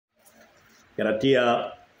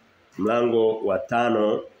Galatia mlango wa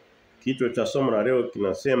 5, kichwa cha somo la leo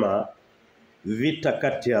kinasema vita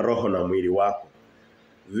kati ya roho na mwili wako.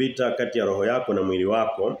 Vita kati ya roho yako na mwili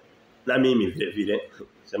wako, na mimi vile vile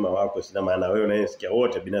sema wako sina maana wewe unayesikia,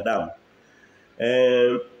 wote binadamu.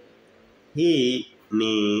 Hii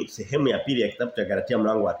ni sehemu ya pili ya kitabu cha Galatia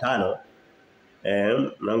mlango wa 5.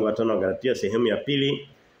 Mlango wa 5 wa Galatia sehemu ya pili.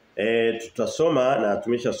 Tutasoma na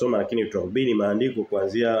tumeshasoma, lakini tutahubiri maandiko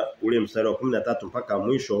kuanzia ule mstari wa 13 mpaka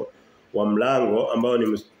mwisho wa mlango ambao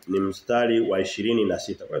ni mstari wa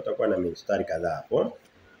 26. Kwa hiyo tutakuwa na mstari kadhaa hapo.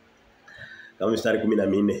 Kama mstari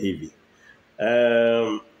 14 hivi.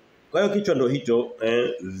 Kwa hiyo kichwa ndio hicho,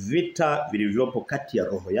 vita vilivyopo kati ya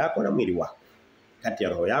roho yako na mwili wako. Kati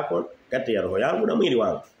ya roho yangu na mwili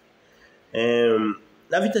wangu.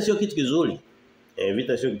 Na vita sio kitu kizuri.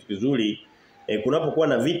 Vita sio kitu kizuri. Kunapokuwa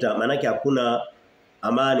na vita maana yake hakuna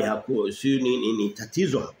amani, ni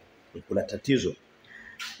tatizo. Kuna tatizo.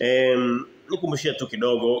 Nikumbushie tu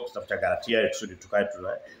kidogo kitabu cha Galatia kusudi tukae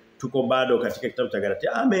tuko bado katika kitabu cha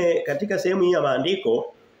Galatia. Katika sehemu hii ya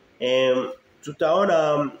maandiko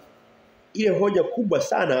tutaona ile hoja kubwa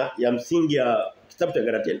sana ya msingi ya kitabu cha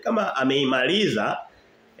Galatia. Kama ameimaliza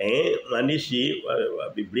mwandishi wa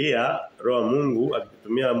Biblia, Roho Mungu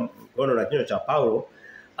akitumia mkono na kinywa cha Paulo,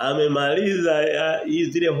 amemaliza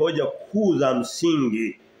zile hoja kuu za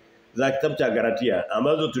msingi za kitabu cha Galatia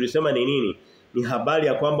ambazo tulisema ni nini? Ni habari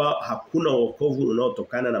ya kwamba hakuna wokovu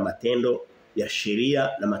unaotokana na matendo ya sheria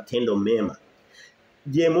na matendo mema.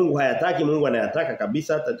 Je, Mungu hayataki? Mungu anayataka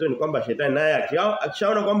kabisa. Tatizo ni kwamba shetani naye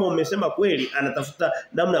akishaona kwamba umesema kweli, anatafuta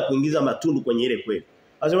namna ya kuingiza matundu kwenye ile kweli.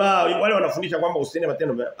 Anasema wale wanafundisha kwamba usitende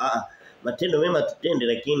matendo mema. Matendo mema tutende,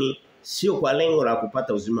 lakini sio kwa lengo la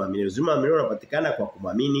kupata uzima wa milele. Uzima wa milele unapatikana kwa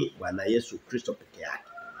kumwamini Bwana Yesu Kristo peke yake.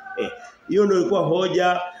 Hiyo ndio ilikuwa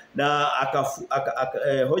hoja, na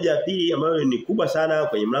hoja ya pili ambayo ni kubwa sana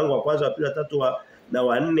kwenye mlango wa kwanza, wa pili, wa tatu na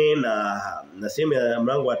wa 4 na sehemu ya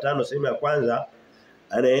mlango wa 5 sehemu ya kwanza.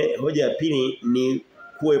 Hoja ya pili ni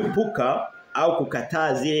kuepuka au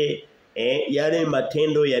kukataa zile yale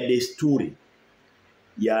matendo ya desturi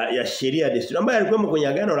ya sheria desturi ambayo yalikuwa kwenye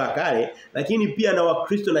agano la kale, lakini pia na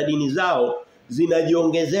Wakristo na dini zao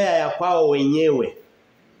zinajiongezea ya kwao wenyewe.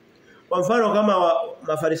 Kwa mfano kama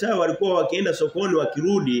Mafarisayo walikuwa wakienda sokoni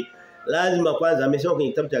wakirudi, lazima kwanza, amesema kwenye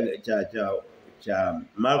kitabu cha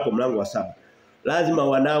Marko mlango wa 7, lazima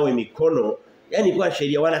wanawe mikono. Yani kwa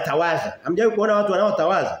sheria wanatawaza. Hamjawahi kuona watu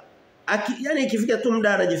wanaotawaza? Yani ikifika tu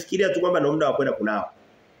muda anajifikiria tu kwamba ndio muda wa kwenda kunawa.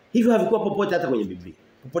 Hivyo havikuwa popote hata kwenye Biblia.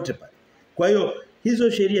 Popote pale. Kwa hiyo hizo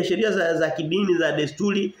sheria za kidini za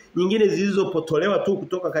desturi nyingine zilizopotolewa tu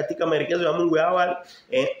kutoka katika maelekezo ya Mungu ya awali,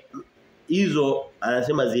 hizo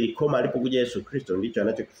anasema zilikoma alipokuja Yesu Kristo. Ndicho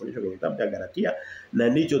anachokifundisha kwenye kitabu cha Galatia, na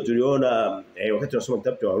ndicho tuliona wakati tunasoma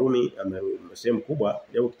kitabu cha Warumi. Sehemu kubwa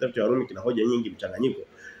ya kitabu cha Warumi kina hoja nyingi mchanganyiko.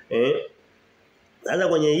 Sasa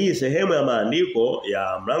kwenye hii sehemu ya maandiko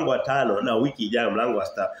ya mlango wa 5 na wiki ijayo mlango wa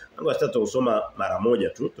 6. Mlango wa 6 tutasoma mara moja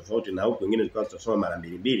tu, tofauti na huko wengine tulikuwa tutasoma mara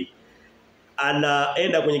mbili.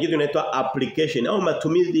 Anaenda kwenye kitu inaitwa application au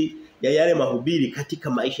matumizi ya yale mahubiri katika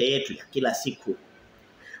maisha yetu ya kila siku.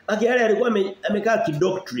 Haki yale alikuwa amekaa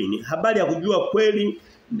kidoctrine, habari ya kujua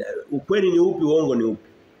ukweli ni upi, uongo ni upi,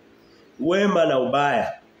 wema na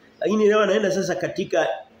ubaya. Lakini leo anaenda sasa katika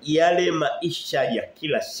yale maisha ya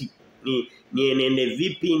kila siku. Nienende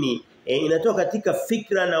vipi, inatoka katika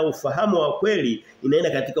fikra na ufahamu wa kweli,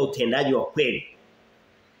 inaenda katika utendaji wa kweli.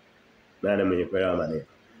 Nani mwenye kuelewa maneno?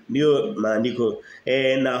 Ndio maandiko.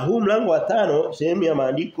 Na huu mlango wa 5 sehemu ya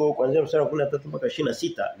maandiko kuanzia mstari wa 13 mpaka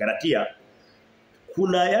 26 Galatia,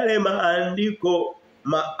 kuna yale maandiko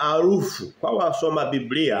maarufu kwa wasoma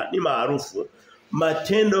Biblia, ni maarufu,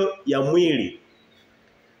 matendo ya mwili.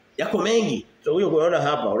 Yako mengi. So huyo kuona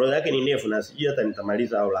hapa orodha yake ni ndefu na sijui hata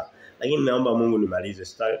nitamaliza au la. Lakini naomba Mungu nimalize,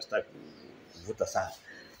 sitaki kuvuta sana.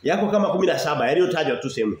 Yako kama 17 yaliyotajwa tu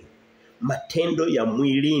sehemu hii. Matendo ya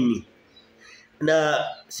mwilini. Na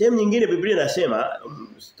sehemu nyingine Biblia inasema,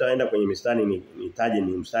 sitaenda kwenye mistari nitaje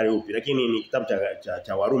ni mstari upi, lakini ni kitabu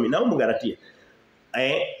cha Warumi na Galatia.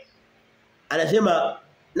 Anasema,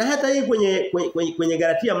 na hata hii kwenye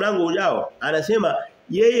Galatia mlango ujao anasema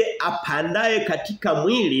yeye apandaye katika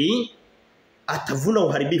mwili atavuna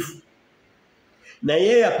uharibifu, na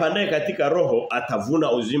yeye apandaye katika roho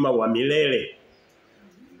atavuna uzima wa milele.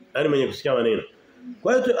 Nani mwenye kusikia maneno?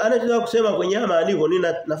 Kwa hiyo anachotaka kusema kwenye maandiko,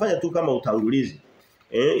 nafanya tu kama utangulizi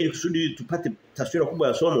ili kusudi tupate taswira kubwa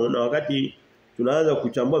ya somo, na wakati tunaanza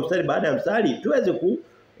kuchambua mstari baada ya mstari tuweze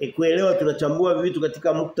kuelewa tunachambua vitu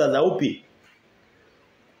katika muktadha upi.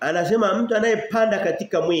 Anasema mtu anayepanda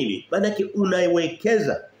katika mwili, maana yake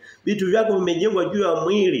unaiwekeza vitu vyako vimejengwa juu ya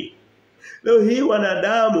mwili. Leo hii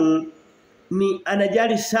wanadamu ni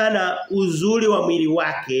anajali sana uzuri wa mwili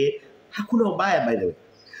wake. Hakuna ubaya by the way.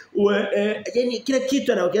 Yani kila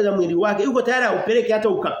kitu anawekeza mwili wake. Yuko tayari aupeleke hata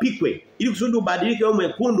ukapikwe ili kusudi ubadilike wewe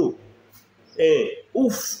mwekundu.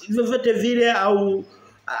 Vyovyote vile au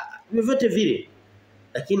vyovyote vile.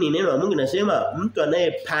 Lakini neno la Mungu linasema mtu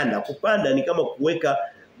anayepanda, kupanda ni kama kuweka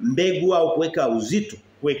mbegu au kuweka uzito,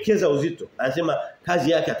 kuwekeza uzito. Anasema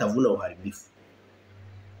kazi yake atavuna uharibifu.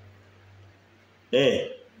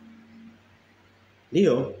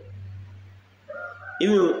 Ndio.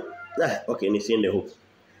 Hivi okay nisiende huko.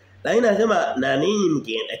 Lakini anasema na ninyi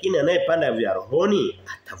mkienda, lakini anayepanda vya rohoni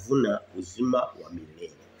atavuna uzima wa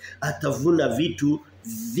milele. Atavuna vitu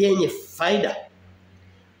vyenye faida.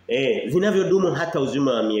 Vinavyodumu hata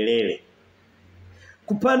uzima wa milele.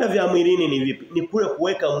 Kupanda vya mwilini ni vipi? Ni kule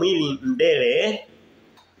kuweka mwili mbele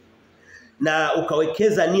na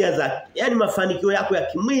ukawekeza nia za yani mafanikio yako ya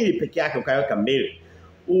kimwili peke yake ukaweka mbele.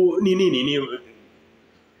 Ni nini? Ni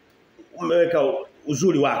umeweka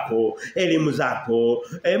uzuri wako, elimu zako,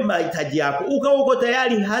 mahitaji yako. Uko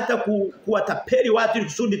tayari hata kuwatapeli watu ili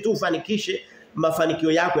kusudi tu ufanikishe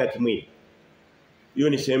mafanikio yako ya kimwili. Hiyo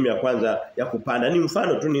ni sehemu ya kwanza ya kupanda. Ni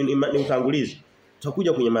mfano tu ni utangulizi.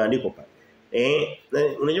 Tutakuja kwenye maandiko pale.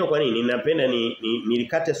 Unajua kwa nini? Ninapenda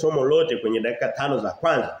nilikate somo lote kwenye dakika 5 za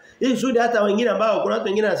kwanza. Ili kusudi hata wengine ambao kuna watu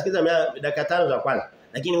wengine wanasikiza dakika 5 za kwanza,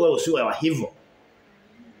 lakini wewe usiwe wa hivyo.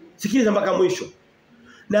 Sikiliza mpaka mwisho.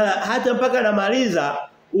 Na hata mpaka namaliza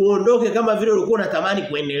uondoke kama vile ulikuwa unatamani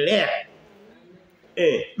kuendelea.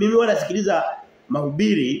 Mimi huwa nasikiliza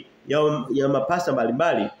mahubiri ya mapasta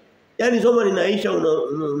mbalimbali. Yaani somo linaisha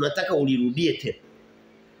unataka ulirudie tena.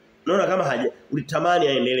 Unaona kama ulitamani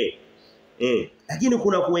aendelee. Lakini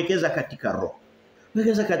kuna kuwekeza katika roho.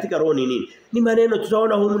 Kuwekeza katika roho ni nini? Ni maneno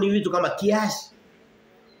tutaona humu ni vitu kama kiasi.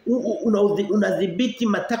 Unadhibiti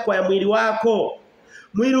matakwa ya mwili wako.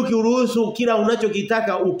 Mwili ukiruhusu kila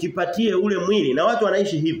unachokitaka ukipatie ule mwili na watu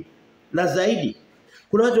wanaishi hivyo. Na zaidi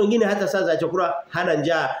kuna watu wengine hata saa za chakula hana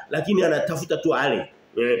njaa lakini anatafuta tu ale.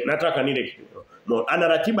 Nataka nile kitu. Ana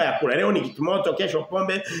ratiba ya kula. Leo ni kitimoto, kesho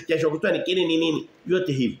pombe, kesho kutwa ni kile ni nini.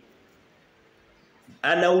 Yote hivi.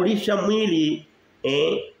 Anaulisha mwili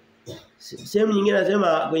sehemu nyingine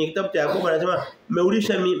anasema kwenye kitabu cha Yakobo anasema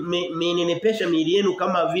mmeulisha mmenenepesha miili yenu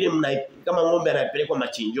kama vile kama ng'ombe anapelekwa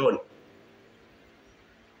machinjoni.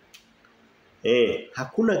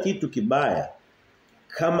 Hakuna kitu kibaya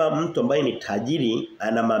kama mtu ambaye ni tajiri,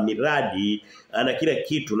 ana mamiradi, ana kila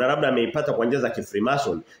kitu na labda ameipata kwa njia za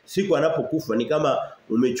kifreemason, siku anapokufa ni kama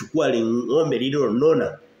umechukua ng'ombe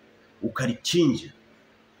lililonona ukalichinja.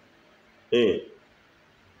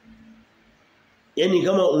 Yaani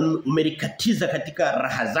kama umelikatiza katika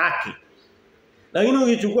raha zake. Lakini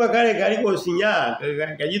ukichukua kale kaliko sinyaa,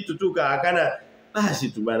 kajitu tu akana basi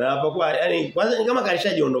tu bana hapa kwa yani kwanza kama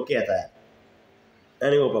kalishajiondokea tayari.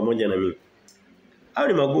 Yaani kwa pamoja na mimi. Hao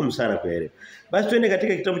ni magumu sana kuelewa. Basi tuende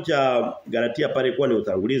katika kitabu cha Galatia pale kwa ni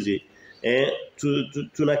utangulizi.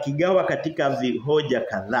 Tunakigawa katika vihoja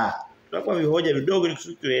kadhaa. Tunakuwa vihoja vidogo ili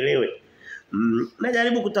kusudi tuelewe.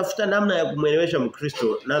 Najaribu kutafuta namna ya kumuelewesha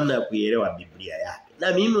Mkristo, namna ya kuielewa Biblia yake.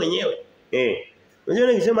 Na mimi mwenyewe. Unajua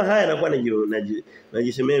nikisema haya nakuwa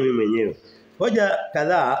najisemea mimi mwenyewe. Hoja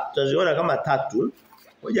kadhaa tutaziona kama 3.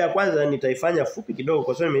 Hoja ya kwanza nitaifanya fupi kidogo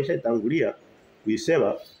kwa sababu nimeshatangulia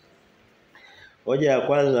kuisema. Hoja ya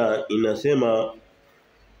kwanza inasema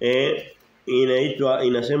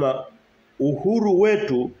inasema uhuru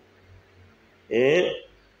wetu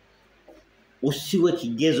usiwe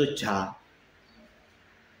kigezo cha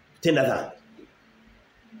tenda dhambi.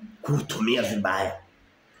 Kutumia vibaya.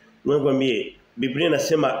 Mwambie Biblia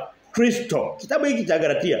inasema Kristo, kitabu hiki cha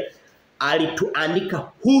Galatia alituandika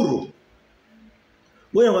huru.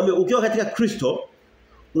 Wewe mwambie ukiwa katika Kristo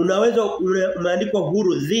unaweza umeandikwa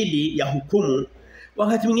huru dhidi ya hukumu,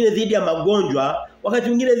 wakati mwingine dhidi ya magonjwa, wakati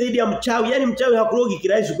mwingine dhidi ya mchawi. Yaani mchawi hakurogi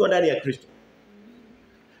kirahisi ukiwa ndani ya Kristo.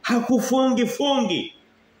 Hakufungi.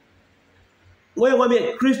 Wewe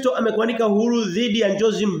mwambie Kristo amekuandika huru dhidi ya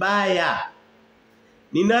njozi mbaya.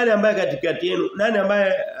 Ni nani ambaye katikati yenu? Nani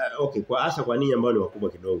ambaye kwa hasa kwa ninyi ambao ni wakubwa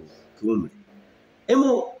kidogo kiumri.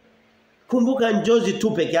 Hemu kumbuka njozi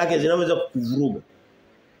tu peke yake zinaweza kukuvuruga.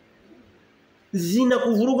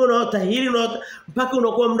 Zinakuvuruga na utahiri na mpaka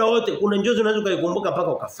unakuwa muda wote kuna njozi unaweza kuikumbuka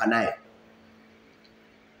mpaka ukafanaye.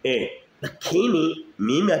 Lakini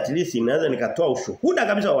mimi at least ninaweza nikatoa ushuhuda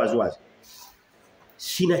kabisa waziwazi.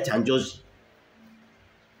 Sina cha njozi.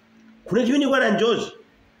 Kuna kipindi kwa na njozi.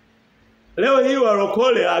 Leo hii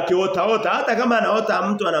walokole akiota hata kama anaota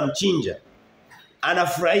mtu anamchinja.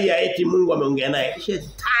 Anafurahia eti Mungu ameongea naye.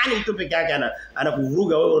 Shetani tu peke yake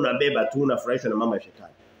anakuvuruga wewe unabeba tu unafurahishwa na mama ya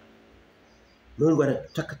shetani. Mungu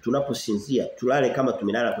anataka tunaposinzia tulale kama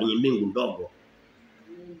tumelala kwenye mbingu ndogo.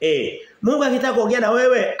 Mungu akitaka kuongea na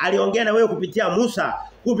wewe, aliongea na wewe kupitia Musa,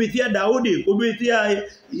 kupitia Daudi, kupitia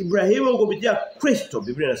Ibrahimu, kupitia Kristo.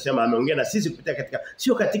 Biblia inasema ameongea na sisi kupitia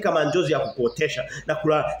sio katika manjozi ya kupotesha na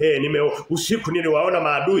kula usiku niliwaona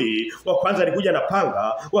maadui, wa kwanza alikuja na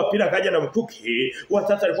panga, wa pili akaja na mkuki, wa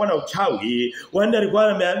tatu alikuwa na uchawi, wa nne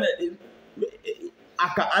alikuwa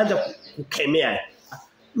akaanza kukemea.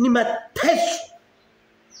 Ni mateso.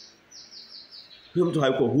 Huyo mtu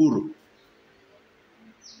hayuko huru.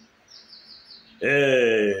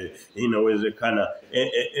 Inawezekana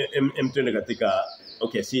mtende katika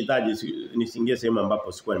sihitaji nisingie sehemu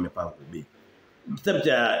ambapo sikuwa nimepanga kuhubiri.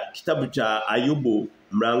 Kitabu cha Ayubu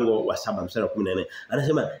mlango wa 7 mstari wa 14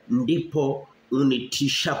 anasema ndipo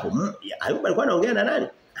unitishapo. Ayubu alikuwa anaongea na nani?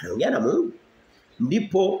 Anaongea na Mungu.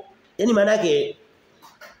 Ndipo yani maana yake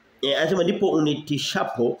anasema ndipo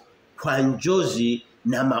unitishapo kwa njozi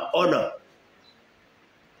na maono.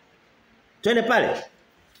 Twende pale.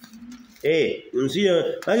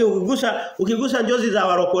 Ukigusa njozi za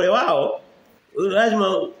warokole wao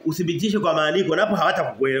lazima uthibitishe kwa maandiko napo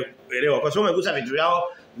hawatakuelewa kwa sababu umegusa vitu vyao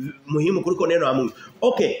muhimu kuliko neno la Mungu.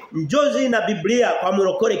 Njozi na Biblia kwa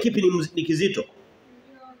mrokole kipi ni kizito?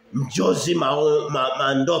 Njozi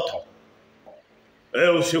mandoto.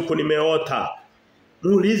 Usiku nimeota.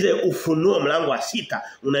 Muulize Ufunuo mlango wa 6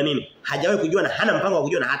 una nini? Hajawahi kujua na hana mpango wa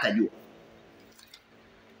kujua na hata jua.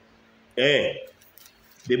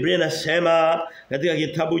 Biblia inasema katika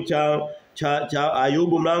kitabu cha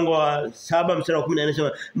Ayubu mlango wa 7 mstari wa 14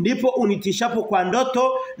 inasema ndipo unitishapo kwa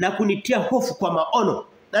ndoto na kunitia hofu kwa maono.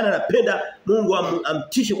 Nani anapenda Mungu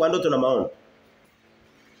amtishe kwa ndoto na maono?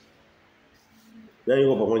 Nani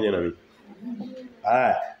yuko pamoja na mimi?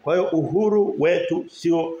 Kwa hiyo uhuru wetu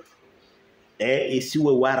sio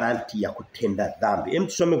isiwe waranti ya kutenda dhambi.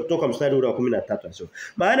 Tusome kutoka mstari ule wa 13 anasema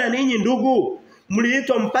maana ninyi ndugu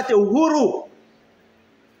mliitwa mpate uhuru.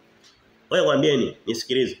 Wewe mwambieni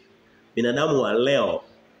nisikilize. Binadamu wa leo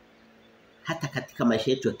hata katika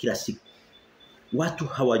maisha yetu ya kila siku watu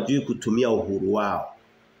hawajui kutumia uhuru wao.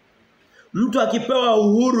 Mtu akipewa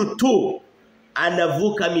uhuru tu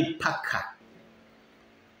anavuka mipaka.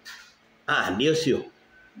 Ndio sio.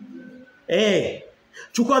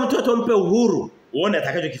 Chukua mtoto mpe uhuru uone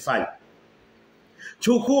atakachokifanya.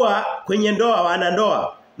 Chukua kwenye ndoa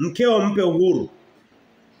wanandoa mkeo mpe uhuru.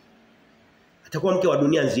 Atakuwa mke wa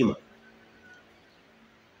dunia nzima.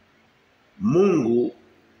 Mungu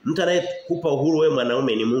mtu anayekupa uhuru wewe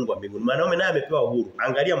mwanaume ni Mungu wa mbinguni. Mwanaume naye amepewa uhuru.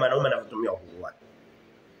 Angalia mwanaume anavyotumia uhuru wake.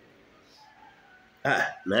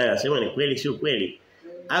 Naye anasema ni kweli sio kweli.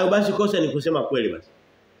 Au basi kosa ni kusema kweli basi.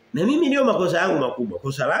 Na mimi ndio makosa yangu makubwa.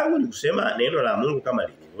 Kosa langu ni kusema neno la Mungu kama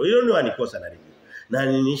lilivyo. Hilo ndio anikosa na lilivyo. Na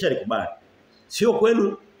nilishalikubali. Sio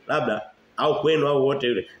kwenu labda au kwenu au wote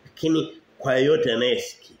yule. Lakini kwa yote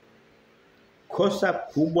anayesikia. Kosa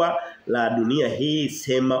kubwa la dunia hii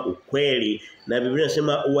sema ukweli. Na Biblia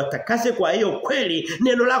inasema uwatakase kwa hiyo kweli.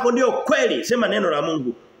 Neno lako ndio kweli. Sema neno la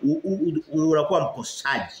Mungu. Unakuwa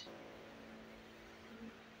mkosaji.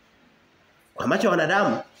 Kwa macho ya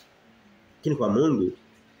wanadamu. Lakini kwa Mungu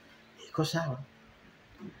iko sawa.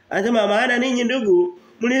 Anasema maana ninyi ndugu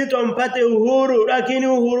mliitwa mpate uhuru lakini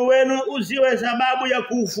uhuru wenu usiwe sababu ya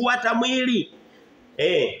kufuata mwili.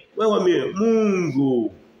 Wewe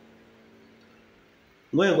Mungu.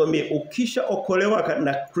 Wewe mwambie ukisha okolewa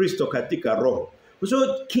na Kristo katika roho. Kwa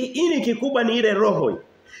sababu kiini kikubwa ni ile roho.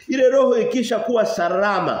 Ile roho ikisha kuwa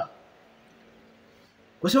salama.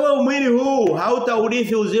 Kwa sababu mwili huu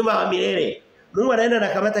hautaurithi uzima wa milele. Mungu anaenda na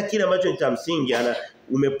kamata kile ambacho ni cha msingi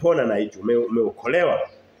umepona na hicho umeokolewa.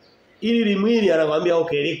 Ili mwili anakuambia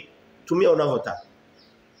tumia unavyotaka.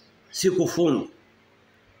 Sikufungi.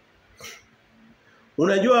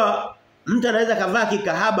 Unajua mtu anaweza kavaa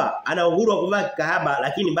kikahaba, ana uhuru wa kuvaa kikahaba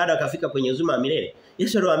lakini bado akafika kwenye uzima wa milele.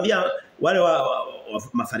 Yesu aliwaambia wale wa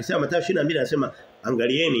Mafarisayo Mathayo 22 anasema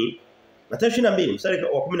angalieni Mathayo 22 mstari wa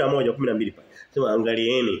 11 12 pale. Anasema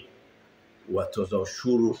angalieni watoza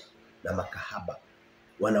ushuru na makahaba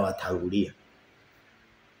wanawatangulia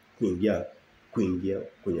kuingia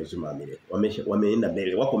kwenye uzima wa milele. Wameenda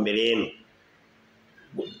mbele, wako mbele yenu.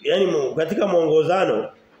 Yaani katika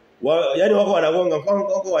muongozano yani wako wanagonga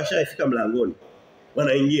wako washafika mlangoni.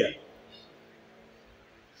 Wanaingia.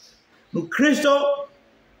 Mkristo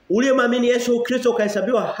uliyemwamini Yesu Kristo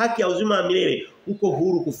ukahesabiwa haki ya uzima wa milele. Uko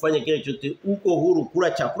huru kufanya kile chote, uko huru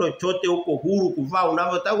kula chakula chote, uko huru kuvaa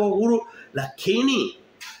unavyotaka uhuru, lakini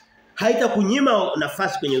haitakunyima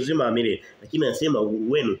nafasi kwenye uzima wa milele. Lakini anasema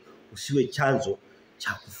uhuru wenu usiwe chanzo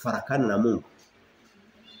cha kufarakana na Mungu.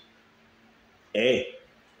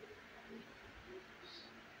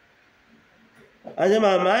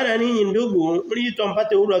 Anasema maana ninyi ndugu mliitwa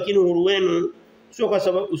mpate uhuru, lakini uhuru wenu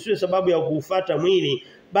sio sababu ya kufuata mwili,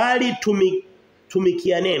 bali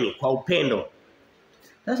tumikianeni kwa upendo.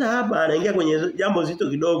 Sasa hapa anaingia kwenye jambo zito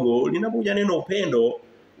kidogo. Linapokuja neno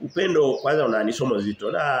upendo kwanza ni somo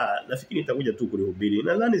zito. Na nafikiri nitakuja tu kulihubiri.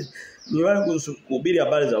 Nadhani niwahi kuhubiri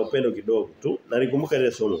habari za upendo kidogo tu. Na nikumbuka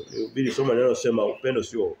ile somo. Nihubiri somo linalosema upendo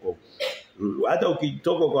sio wokovu. Hata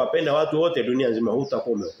ukitoka kwa wapenda watu wote dunia nzima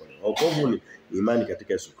hutakuwa umeokolewa. Wokovu ni imani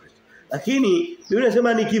katika Yesu Kristo. Lakini Biblia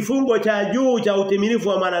inasema ni kifungo cha juu cha utimilifu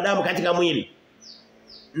wa mwanadamu katika mwili.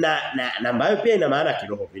 Na ambayo pia ina maana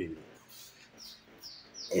kiroho vile vile.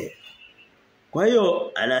 Kwa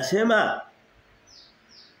hiyo anasema,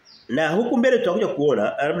 na huku mbele tutakuja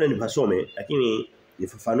kuona, labda nipasome lakini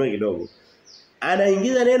nifafanue kidogo.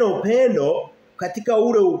 Anaingiza neno upendo katika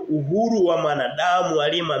ule uhuru wa mwanadamu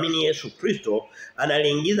aliyemwamini Yesu Kristo,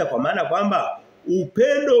 analiingiza kwa maana kwamba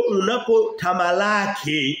upendo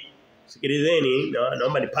unapotamalaki, sikilizeni,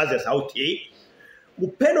 naomba nipaze sauti.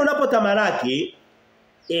 Upendo unapotamalaki,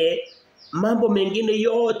 mambo mengine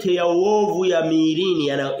yote ya uovu ya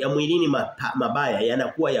mwilini mabaya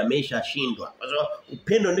yanakuwa yameshashindwa. Kwa sababu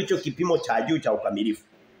upendo ndicho kipimo cha juu cha ukamilifu.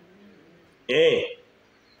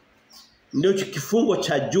 Ndio kifungo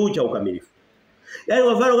cha juu cha ukamilifu. Yaani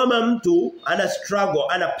kwa mfano kama mtu ana struggle,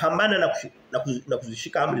 anapambana na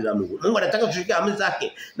kuzishika amri za Mungu. Mungu anataka kushika amri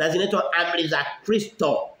zake na zinaitwa amri za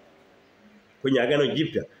Kristo. Kwenye Agano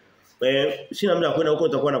Jipya. Sina muda kwenda huko,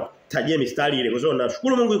 utakuwa na tajia mistari ile kwa sababu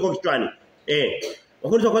nashukuru Mungu yuko kichwani.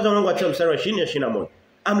 Wakorintho kwanza mlango wa 9 mstari wa 20 na 21.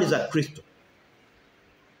 Amri za Kristo.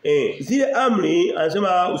 Zile amri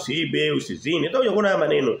anasema usiibe, usizini. Utakuja kuona haya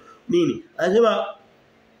maneno. Nini? Anasema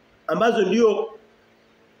ambazo ndio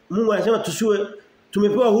Mungu anasema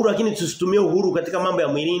tumepewa uhuru lakini tusitumie uhuru katika mambo ya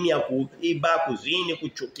mwilini ya kuiba, kuzini,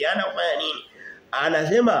 kuchukiana, kufanya nini.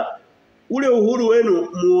 Anasema ule uhuru wenu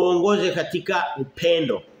muongoze katika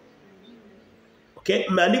upendo. Okay,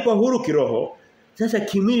 maandiko huru kiroho. Sasa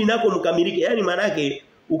kimwili nako mkamilike. Yaani maana yake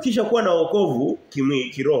ukishakuwa na wokovu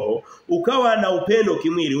kiroho, ukawa na upendo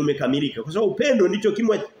kimwili umekamilika. Kwa sababu upendo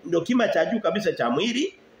ndio kima cha juu kabisa cha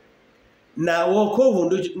mwili, na wokovu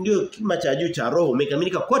ndio kima cha juu cha roho,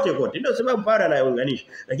 umekamilika kote. Ndio sababu Paulo anaunganisha.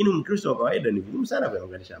 Lakini Mkristo wa kawaida ni vigumu sana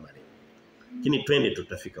kuunganisha maneno. Lakini twende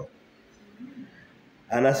tutafika huko.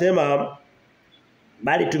 Anasema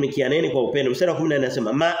bali tumikianeni kwa upendo. Mstari wa 14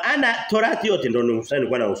 anasema maana torati yote, ndio mstari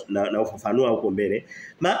kwa na ufafanua huko mbele.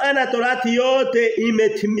 Maana torati yote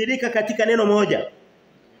imetimilika katika neno moja.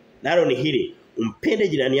 Nalo ni hili, umpende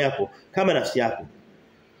jirani yako kama nafsi yako.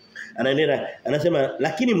 Anaendelea anasema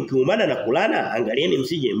lakini mkiumana na kulana, angalieni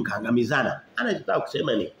msije mkaangamizana. Anataka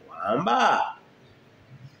kusema ni kwamba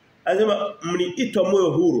anasema mliitwa moyo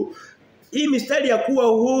huru. Hii mistari ya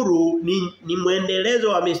kuwa uhuru ni muendelezo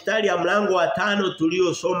wa mistari ya mlango wa 5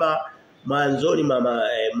 tuliosoma mwanzoni mwa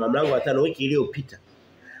mlango wa 5 wiki iliyopita.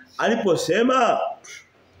 Aliposema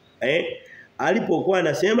alipokuwa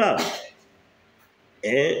anasema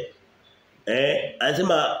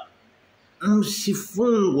anasema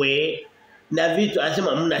msifungwe na vitu,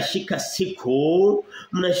 anasema mnashika siku,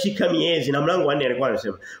 mnashika miezi, na mlango wa 4 alikuwa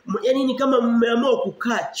anasema yaani ni kama mmeamua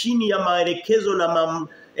kukaa chini ya maelekezo na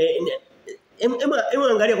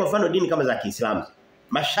angalia kwa mfano dini kama za Kiislamu.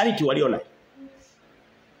 Masharti waliona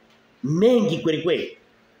mengi kweli kweli.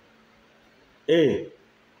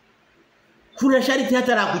 Kuna sharti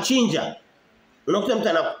hata la kuchinja. Unakuta mtu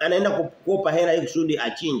anaenda kukopa hela ili kusudi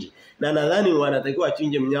achinje. Na nadhani wanatakiwa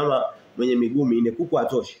achinje mnyama mwenye miguu minne, kuku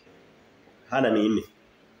atoshi. Hana minne.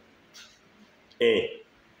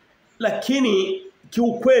 Lakini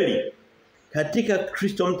kiukweli katika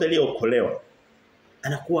Kristo mtu aliyeokolewa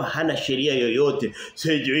anakuwa hana sheria yoyote.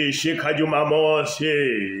 Sijui shika Jumamosi,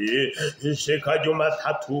 shika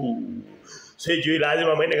Jumatatu, sijui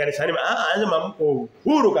lazima mwende kanisani. Lazima mko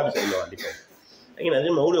huru kabisa inaandika. Lakini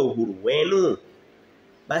lazima ule uhuru wenu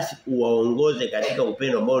basi uwaongoze katika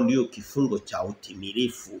upendo ambao ndio kifungo cha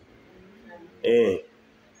utimilifu.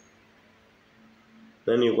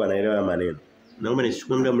 Nani yuko anaelewa maneno? Naomba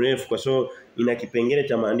nisichukue muda mrefu kwa sababu ina kipengele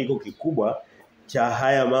cha maandiko kikubwa cha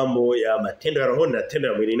haya mambo ya matendo ya roho na matendo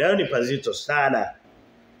ya mwili. Nayo ni pazito sana.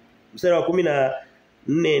 Mstari wa 14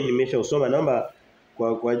 nimeshausoma, naomba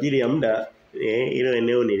kwa ajili ya muda ile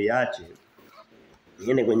eneo niliache.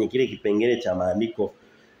 Niende kwenye kile kipengele cha maandiko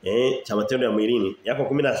cha matendo ya mwilini. Yako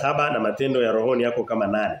 17 na matendo ya rohoni yako kama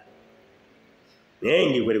 8.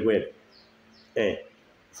 Mengi kweli kweli.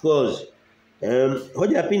 Of course.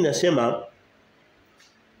 Hoja ya pili nasema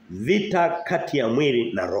vita kati ya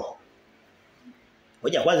mwili na roho.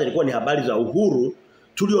 Hoja kwanza ilikuwa ni habari za uhuru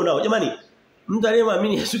tulionao. Jamani, mtu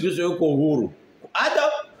aliyemwamini Yesu Kristo yuko uhuru.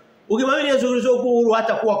 Hata Ukimwamini Yesu Kristo uko huru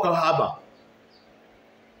hata kuwa kahaba.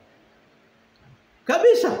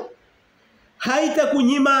 Kabisa.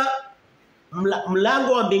 Haitakunyima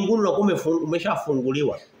mlango wa mbinguni unakuwa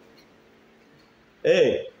umeshafunguliwa.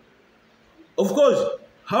 Of course,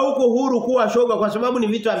 hauko huru kuwa shoga kwa sababu ni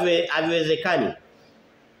vitu haviwezekani.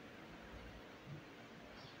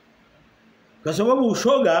 Kwa sababu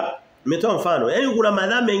ushoga, nimetoa mfano. Yaani kuna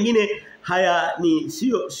madhambi mengine haya ni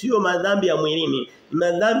sio madhambi ya mwilini, ni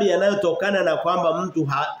madhambi yanayotokana na kwamba mtu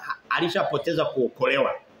alishapoteza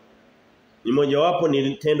kuokolewa. Ni mojawapo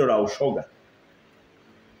ni tendo la ushoga.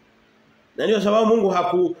 Na ndio sababu Mungu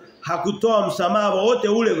hakutoa msamaha wote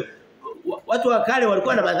ule. Watu wa kale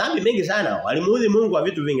walikuwa na madhambi mengi sana. Walimuudhi Mungu wa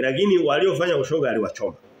vitu vingi, lakini waliofanya ushoga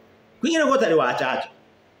aliwachoma. Kwingine kote aliwaacha.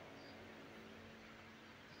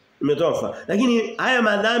 Nimetoa mfano. Lakini haya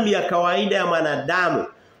madhambi ya kawaida ya mwanadamu,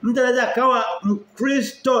 mtu anaweza akawa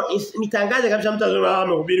Mkristo, nitangaze kabisa mtu anasema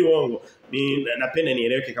amehubiri uongo. Napenda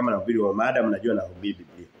nieleweke kama nahubiri uongo, maadamu najua nahubiri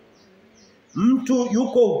Biblia. Mtu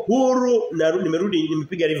yuko huru na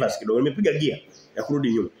nimepiga reverse kidogo, nimepiga gear ya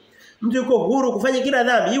kurudi nyuma. Mtu yuko huru kufanya kila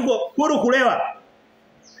dhambi, yuko huru kulewa.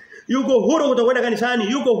 Yuko huru kutokwenda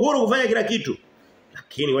kanisani, yuko huru kufanya kila kitu.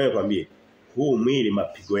 Lakini wewe kwambie, huu mwili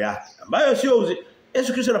mapigo yake ambayo sio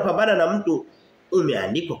Yesu Kristo anapambana na mtu,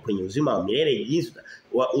 umeandikwa kwenye uzima wa milele jinsi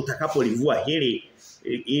utakapolivua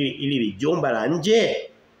hili jumba la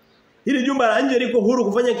nje. Hili jumba la nje liko huru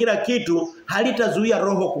kufanya kila kitu, halitazuia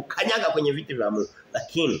roho kukanyaga kwenye viti vya Mungu.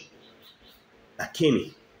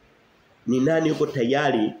 Lakini ni nani yuko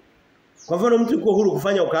tayari? Kwa mfano mtu yuko huru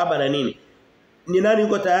kufanya ukahaba na nini? Ni nani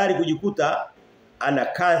yuko tayari kujikuta ana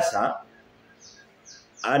kansa,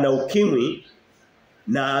 ana ukimwi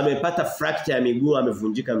na amepata fracture ya miguu,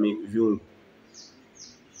 amevunjika viungo?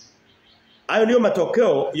 Hayo ndio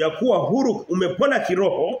matokeo ya kuwa huru, umepona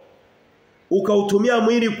kiroho, ukautumia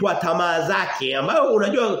mwili kwa tamaa zake, ambayo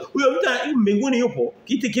unajua huyo mtu mbinguni yupo,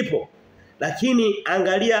 kiti kipo. Lakini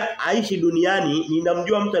angalia aishi duniani,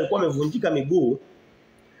 ninamjua mtu alikuwa amevunjika miguu,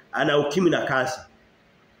 ana ukimwi na kansa.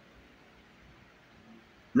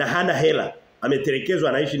 Na hana hela, ametelekezwa,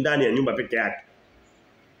 anaishi ndani ya nyumba peke yake.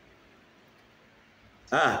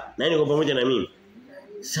 Nani kwa pamoja na mimi?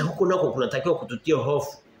 Sasa huko nako kunatakiwa kututia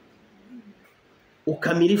hofu.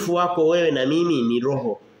 Ukamilifu wako wewe na mimi ni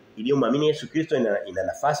roho iliyomwamini Yesu Kristo ina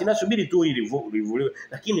nafasi. Nasubiri tu ilivuliwe.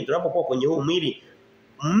 Lakini tunapokuwa kwenye huu mwili,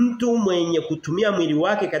 mtu mwenye kutumia mwili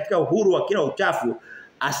wake katika uhuru wa kila uchafu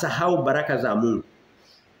asahau baraka za Mungu.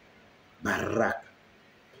 Baraka.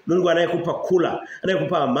 Mungu anayekupa kula,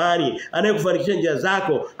 anayekupa amani, anayekufanikisha njia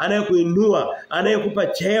zako, anayekuinua, anayekupa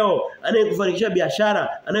cheo, anayekufanikisha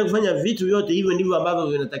biashara, anayekufanya vitu vyote hivyo, ndivyo ambavyo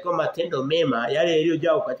vinatakiwa matendo mema yale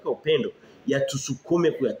yaliyojaa katika upendo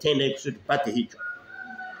yatusukume kuyatenda ili kusudi tupate hicho.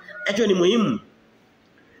 Hicho ni muhimu.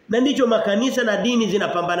 Na ndicho makanisa na dini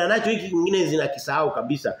zinapambana nacho, hiki kingine zinakisahau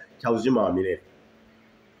kabisa cha uzima wa milele.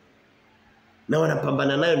 Na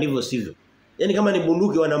wanapambana nayo ndivyo sivyo. Yaani kama ni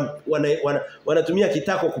bunduki wanatumia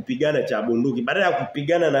kitako kupigana cha bunduki badala ya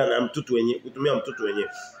kupigana na mtutu wenyewe, kutumia mtutu wenyewe.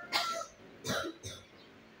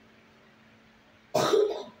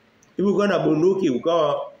 Hivi kwa na bunduki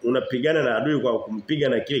ukawa unapigana na adui kwa kumpiga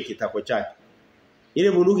na kile kitako chake,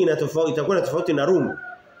 ile bunduki itakuwa na tofauti na rungu.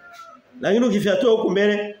 Lakini ukifyatua huko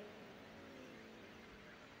mbele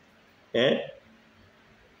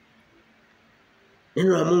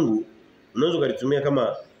neno la Mungu unaweza kulitumia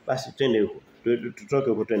kama basi twende huko. Tutoke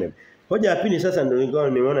huko twende. Hoja ya pili sasa ndio nilikuwa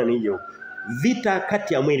nimeona nije huko. Vita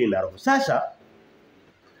kati ya mwili na roho. Sasa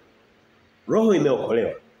roho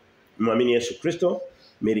imeokolewa. Muamini Yesu Kristo,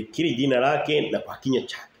 melikiri jina lake na kwa kinywa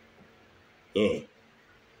chake.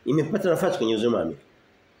 Imepata nafasi kwenye uzima wa milele.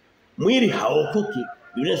 Mwili haokoki.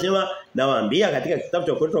 Biblia inasema, nawaambia katika kitabu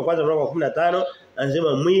cha Wakorintho wa kwanza mlango wa 15,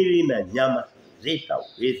 anasema mwili na nyama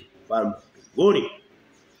zitaweza ufalme mbinguni.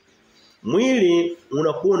 Mwili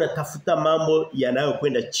unakuwa unatafuta mambo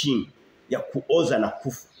yanayokwenda chini, ya kuoza na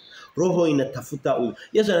kufa. Roho inatafuta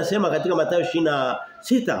Yesu anasema katika Mathayo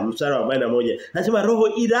 26 mstari wa 41, anasema roho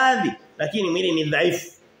iradhi lakini mwili ni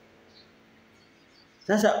dhaifu.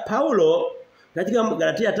 Sasa Paulo katika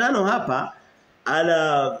Galatia 5 hapa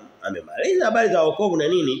amemaliza habari za wokovu na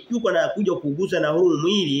nini, yuko anakuja kugusa na huu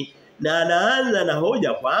mwili, na anaanza na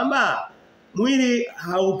hoja kwamba mwili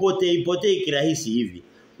haupotei kirahisi hivi.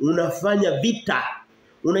 Unafanya vita,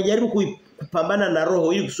 unajaribu kupambana na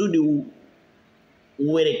roho ili kusudi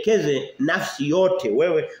uelekeze nafsi yote,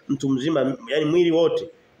 wewe mtu mzima, yani mwili wote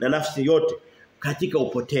na nafsi yote katika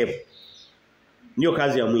upotevu. Ndio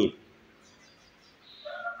kazi ya mwili.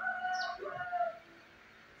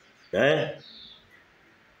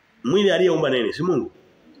 Mwili aliyeumba nini? Si Mungu.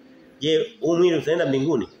 Je, huu mwili utaenda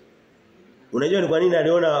mbinguni? Unajua ni kwa nini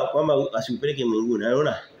aliona kwamba asikupeleke mbinguni?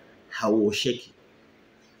 Aliona hauosheki.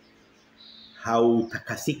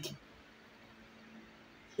 Hautakasiki.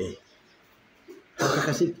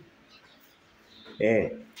 Hautakasiki.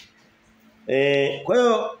 Kwa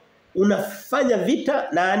hiyo unafanya vita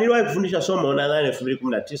na niliwahi kufundisha somo nadhani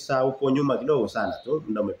 2019 huko nyuma kidogo sana tu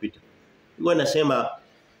muda umepita. Ngo nasema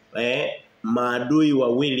maadui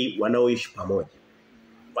wawili wanaoishi pamoja.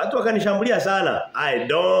 Watu wakanishambulia sana. I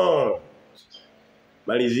don't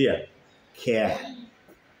malizia care.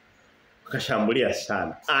 Wakashambulia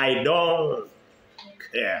sana. I don't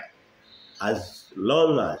care as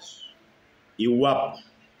long as you up.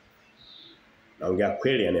 Naongea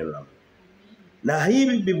kweli ya neno la Mungu. Na hii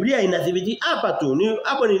Biblia inadhibiti hapa tu.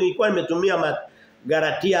 Hapo nilikuwa nimetumia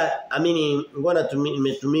Galatia,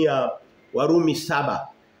 nimetumia Warumi 7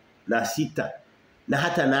 na 6 na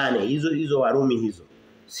hata 8. Hizo Warumi hizo.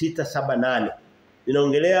 6, 7, 8.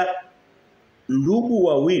 Inaongelea ndugu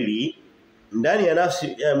wawili ndani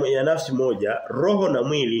ya nafsi moja, roho na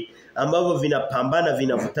mwili ambavyo vinapambana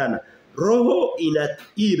vinavutana. Roho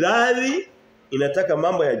iradhi inataka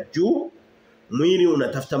mambo ya juu, mwili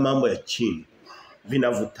unatafuta mambo ya chini.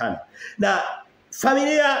 Vinavutana. Na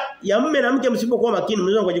familia ya mume na mke msipokuwa makini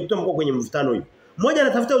mnaweza kujikuta mko kwenye mvutano hiyo. Mmoja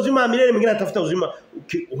anatafuta uzima wa milele, mwingine anatafuta uzima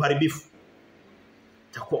uharibifu.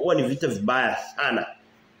 Itakuwa ni vita vibaya sana.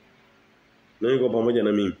 Niko pamoja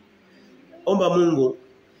na mimi. Omba Mungu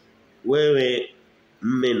wewe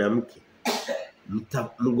mume na mke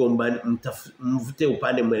mvute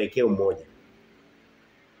upande mwelekeo mmoja.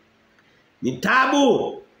 Ni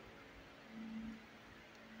tabu.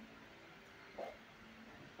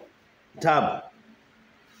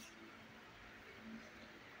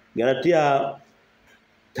 Galatia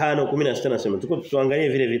 5:16 nasema tuangalie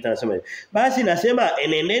vile vita nasema hivi. Basi nasema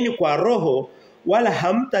enendeni kwa roho wala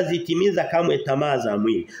hamtazitimiza kamwe tamaa za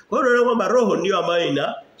mwili. Kwa hiyo unaona kwamba roho ndio ambayo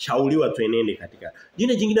inashauriwa tuenende katika.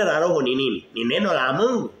 Jina jingine la roho ni nini? Ni neno la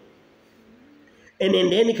Mungu.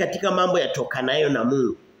 Enendeni katika mambo yatokanayo na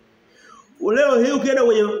Mungu. Leo hii ukienda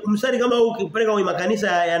kwenye mstari kama huu ukipeleka kwenye makanisa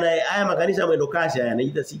haya makanisa ya mwendo kasi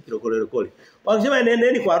yanajiita si kilokolekole. Wakisema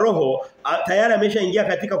nendeni kwa roho tayari ameshaingia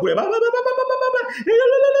katika kule.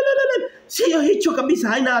 Sio hicho kabisa,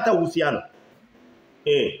 haina hata uhusiano.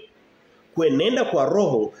 Kuenenda kwa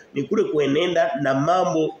roho ni kule kuenenda na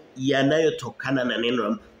mambo yanayotokana na neno la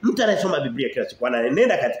Mungu. Mtu anayesoma Biblia kila siku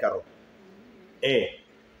anaenenda katika roho.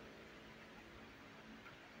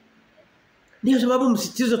 Ndio sababu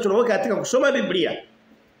msitizo tunaweka katika kusoma Biblia.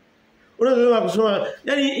 Unaweza kusoma,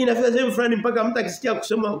 yani inafika sehemu fulani mpaka mtu akisikia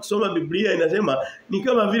kusoma Biblia inasema ni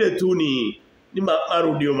kama vile tu ni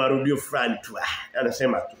marudio fulani tu.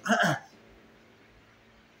 Anasema tu.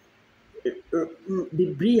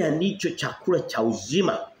 Biblia ndicho chakula cha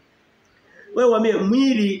uzima. Wewe waambie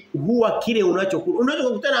mwili huwa kile unachokula. Unaweza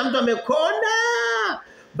kukutana na mtu amekonda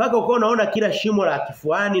mpaka unaona kila shimo la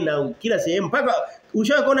kifuani na kila sehemu mpaka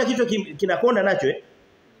ushaona kichwa kinakonda nacho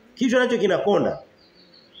kichwa nacho kinakonda.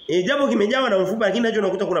 Japo kimejawa na mfupa lakini nacho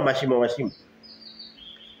unakuta kuna mashimo.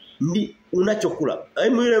 Ndi unachokula.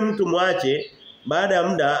 Yule mtu mwache baada ya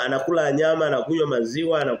muda anakula nyama, anakunywa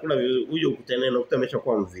maziwa, anakula uje ukutane na ukuta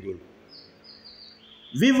ameshakuwa mviringo.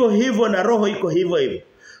 Vivyo hivyo na roho iko hivyo hivyo.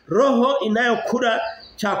 Roho inayokula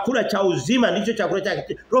chakula cha uzima ndicho chakula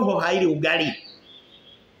chake. Roho haili ugali.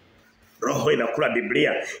 Roho inakula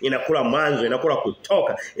Biblia, inakula Mwanzo, inakula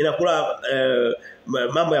Kutoka, inakula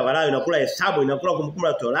mambo ya Walawi, inakula Hesabu, inakula Kumbukumbu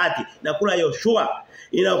la Torati, inakula Yoshua,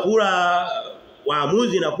 inakula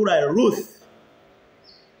Waamuzi, inakula Ruth.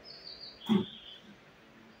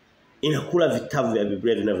 Inakula vitabu vya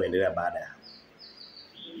Biblia vinavyoendelea baada ya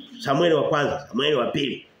Samueli wa kwanza, Samueli wa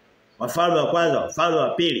pili, Wafalme wa kwanza, Wafalme wa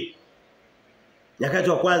pili, Nyakati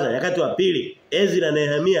wa kwanza, Nyakati wa pili, Ezra,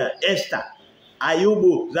 Nehemia, Esther,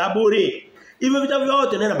 Ayubu, Zaburi. Hivyo vitabu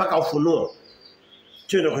vyote nenda mpaka Ufunuo.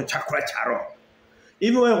 Chendo kwa chakula cha roho.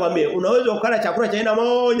 Hivi wewe kwambie unaweza ukala chakula cha aina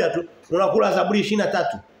moja tu, unakula Zaburi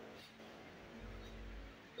 23.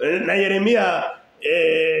 Na Yeremia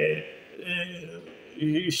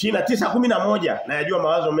 29:11 na yajua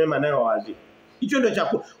mawazo mema nayo wazi. Hicho ndio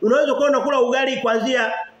chakula. Unaweza kuwa unakula ugali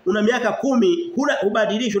kuanzia una miaka 10, huna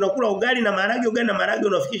ubadilisho unakula ugali na maharage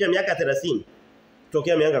unafikisha miaka 30.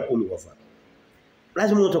 Tokea miaka 10 kwa mfano.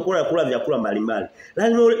 Lazima utakuwa kula vyakula mbalimbali.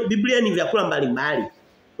 Lazima Biblia ni vyakula mbalimbali.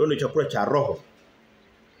 Ndio chakula cha roho.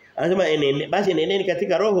 Anasema basi enendeni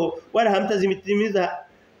katika roho wala hamtazitimiza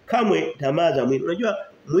kamwe tamaa za mwili. Unajua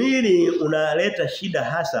mwili unaleta shida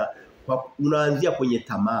hasa kwa unaanzia kwenye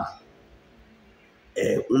tamaa.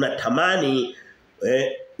 Unatamani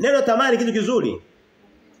neno tamani kitu kizuri.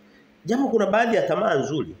 Japo kuna baadhi ya tamaa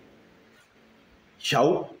nzuri.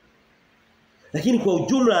 Shauku. Lakini kwa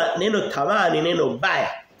ujumla neno tamaa ni neno baya.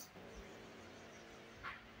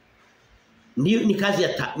 Ni kazi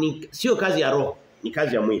ya sio kazi ya roho, ni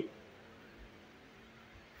kazi ya mwili.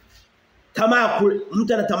 Tamaa,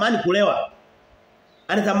 mtu anatamani kulewa.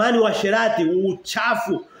 Anatamani uasherati,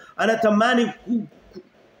 uchafu, anatamani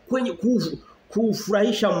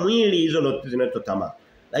kufurahisha mwili, hizo ndo zinaitwa tamaa.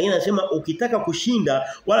 Lakini anasema ukitaka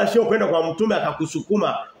kushinda wala sio kwenda kwa mtume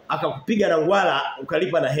akakusukuma, akakupiga na ngwala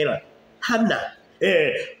ukalipa na hela. Hamna.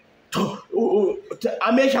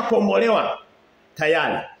 Ameshakombolewa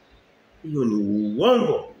tayari. Hiyo ni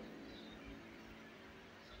uongo.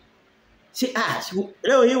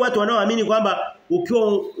 Leo hii watu wanaoamini kwamba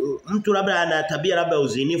ukiwa mtu labda ana tabia labda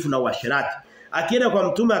uzinifu na uasherati, akienda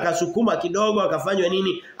kwa mtume akasukuma kidogo akafanywa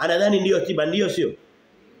nini, anadhani ndio tiba, ndio sio.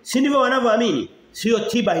 Si ndivyo wanavyoamini? Sio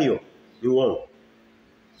tiba hiyo. Ni uongo.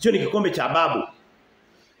 Sio ni kikombe cha babu.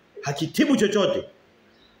 Hakitibu chochote.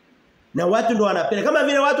 Na watu ndio wanapenda. Kama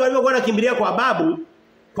vile watu walivyokuwa wanakimbilia kwa babu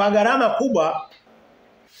kwa gharama kubwa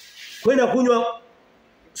kwenda kunywa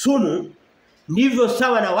sumu, ndivyo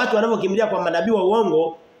sawa na watu wanavyokimbilia kwa manabii wa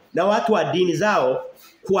uongo na watu wa dini zao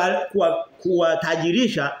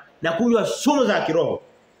kuwatajirisha na kunywa sumu za kiroho.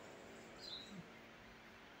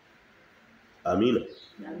 Amina.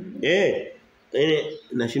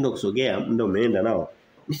 Nashindwa kusogea, muda umeenda nao.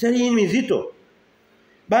 Mistari hii ni mizito.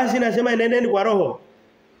 Basi nasema nendeni kwa roho.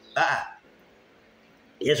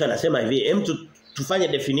 Yesu anasema hivi, tufanye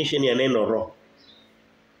definition ya neno roho.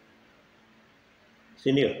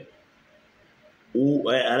 Si ndio?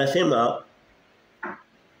 Anasema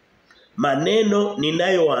maneno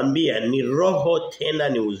ninayowaambia ni roho tena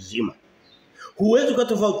ni uzima. Huwezi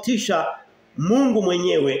kutofautisha Mungu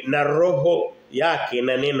mwenyewe na roho yake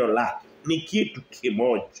na neno lake. Ni kitu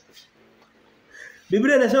kimoja.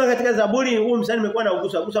 Biblia inasema katika Zaburi, huu mstari nimekuwa na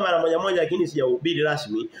ugusa mara moja lakini sijahubiri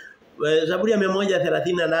rasmi. Zaburi ya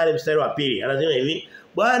 138 mstari wa 2 anasema hivi,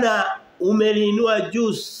 Bwana umeliinua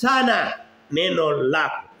juu sana neno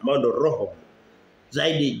lako, ambalo roho,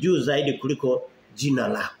 zaidi juu zaidi kuliko jina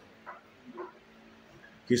lako.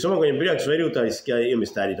 Kisoma kwenye Biblia ya Kiswahili utasikia hiyo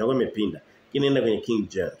mistari itakuwa imepinda. Kinaenda kwenye King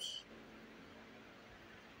James.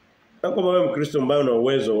 Kama wewe Mkristo ambaye una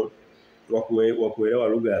uwezo wa kuelewa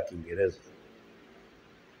lugha ya Kiingereza,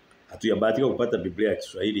 hatujabahatika kupata Biblia ya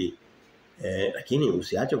Kiswahili, lakini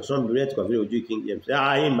usiache kusoma Biblia kwa vile hujui King James.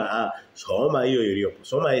 Soma hiyo iliyopo.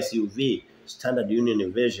 Soma SUV, Standard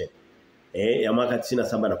Union Version. Ya mwaka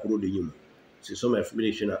 97 na kurudi nyuma. Usisome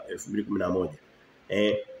 2011.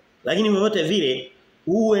 Lakini vyovyote vile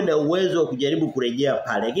uwe na uwezo wa kujaribu kurejea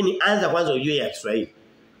pale. Lakini anza kwanza ujue ya Kiswahili.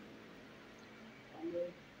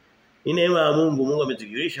 Ni neema ya Mungu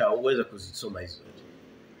ametujulisha uweze kuzisoma hizo.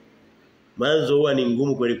 Mwanzo huwa ni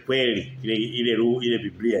ngumu kweli kweli ile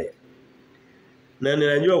Biblia. Na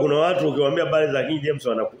ninajua kuna watu ukiwaambia habari za King James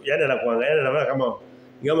anakuangalia kama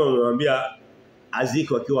umemwambia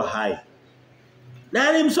aziko akiwa hai.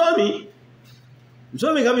 Na ni msomi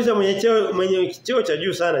kabisa mwenye cheo cha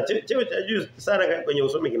juu sana. Cheo cha juu sana kwenye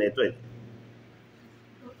usomi kinaitwaje?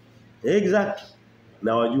 Exactly.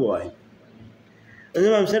 Na wajua wapi.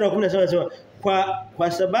 Anasema mstari wa 10 anasema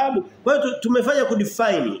kwa sababu kwa hiyo tumefanya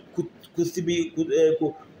kudefine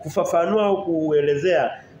kufafanua au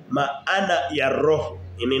kuelezea maana ya roho.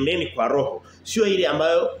 Inendeni kwa roho. Sio ile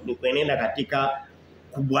ambayo ni kuenenda katika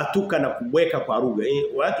kubwatuka na kubweka kwa lugha.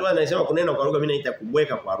 Watu wanasema kunena kwa lugha, mimi naita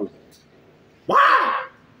kubweka kwa lugha.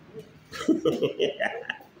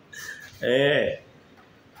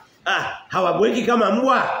 Hawabweki kama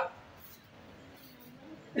mbwa.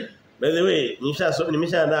 By the way,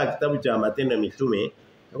 nimeshaandaa kitabu cha Matendo ya Mitume.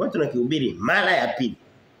 Kwa tunakihubiri mara ya pili.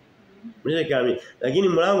 Lakini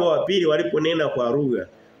mlango wa pili waliponena kwa lugha,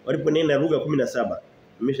 waliponena lugha 17,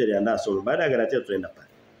 nimeshaliandaa somo. Baada ya Galatia tutaenda pale.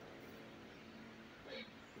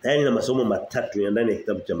 Tayari na masomo matatu ya ndani ya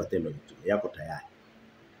kitabu cha Matendo ya Mitume yako tayari.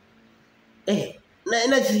 Na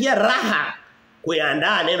inasikia raha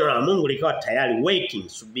kuandaa neno la Mungu likawa tayari, waiting,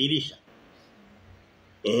 subirisha.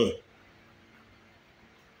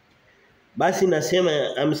 Basi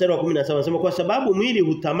nasema mstari wa 17 nasema kwa sababu mwili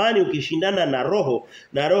hutamani ukishindana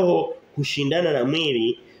na roho kushindana na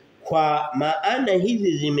mwili, kwa maana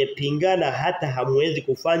hizi zimepingana hata hamwezi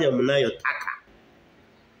kufanya mnayotaka.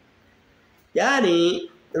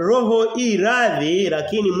 Yaani roho radhi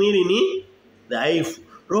lakini mwili ni dhaifu.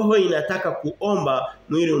 Roho inataka kuomba,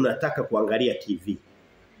 mwili unataka kuangalia TV.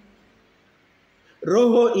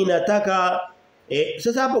 Roho inataka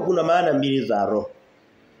sasa hapo kuna maana mbili za roho.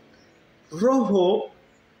 Roho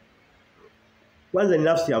kwanza ni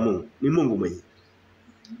nafsi ya Mungu, ni Mungu mwenyewe.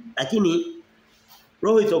 Lakini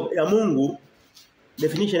roho ya Mungu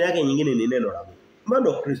definition yake nyingine ni neno la Mungu.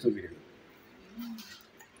 Mando Kristo vile.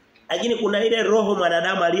 Lakini kuna ile roho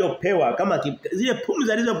mwanadamu aliyopewa kama zile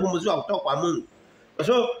pumzi alizopumziwa kutoka kwa Mungu. Kwa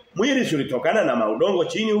sababu mwili si ulitokana na maudongo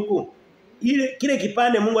chini huku. Kile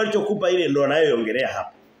kipande Mungu alichokupa ile ndo anayoongelea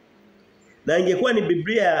hapa. Na ingekuwa ni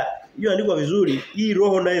Biblia hiyo andikwa vizuri, hii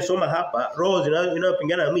roho ninayosoma hapa, roho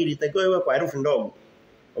zinazopingana na mwili itakiwa iwe kwa herufi ndogo.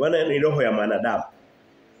 Kwa maana ni roho ya mwanadamu.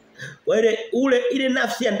 Kwa ile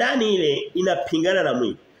nafsi ya ndani ile inapingana na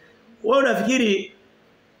mwili. Wewe unafikiri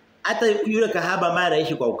hata yule kahaba ambaye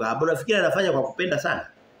anaishi kwa ukahaba unafikiri anafanya kwa kupenda sana?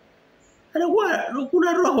 Anakuwa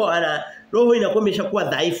kuna roho inakuwa imeshakuwa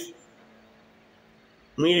dhaifu.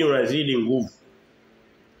 Mwili unazidi nguvu.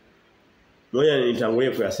 Moja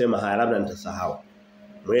nitangulie kuyasema haya labda nitasahau.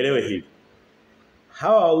 Muelewe hivi.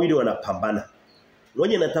 Hawa wawili wanapambana.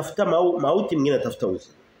 Mmoja anatafuta mauti, mwingine anatafuta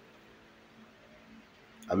uzima.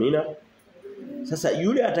 Amina. Sasa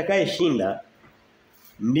yule atakayeshinda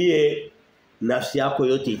ndiye nafsi yako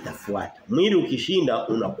yote itafuata. Mwili ukishinda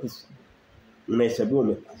unakufa. Unahesabiwa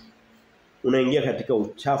umekufa. Unaingia katika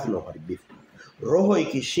uchafu na uharibifu. Roho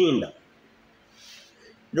ikishinda.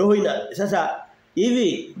 Sasa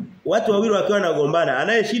hivi watu wawili wakiwa wanagombana,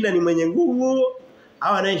 anayeshinda ni mwenye nguvu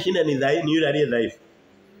au anayeshinda ni yule aliye dhaifu.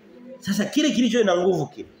 Sasa kile kilicho na nguvu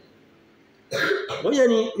kile. Ngoja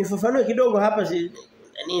nifafanue kidogo hapa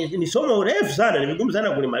ni somo urefu sana, ni vigumu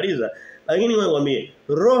sana kulimaliza. Lakini wewe mwambie,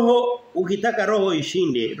 roho ukitaka roho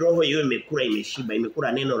ishinde, roho hiyo imekula imeshiba,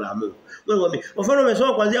 imekula neno la Mungu. Wewe mwambie, mfano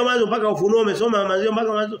umesoma kuanzia mwanzo mpaka Ufunuo, umesoma mwanzo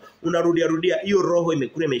mpaka mwanzo, unarudia hiyo roho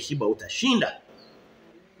imekula imeshiba, utashinda.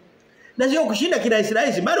 Na sio kushinda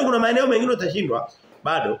kirahisi, bado kuna maeneo mengine utashindwa,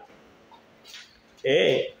 bado.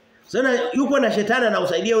 Sana yuko na shetani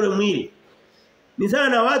anausaidia ule mwili. Ni sana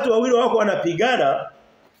na watu wawili wako wanapigana.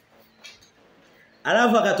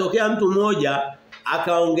 Alafu akatokea mtu mmoja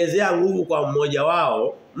akaongezea nguvu kwa mmoja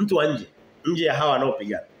wao, mtu wa nje ya hawa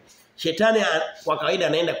wanaopigana. Shetani kwa kawaida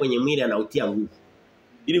anaenda kwenye mwili anautia nguvu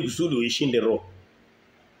ili kusudi uishinde roho.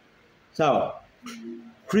 Sawa?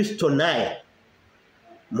 Kristo naye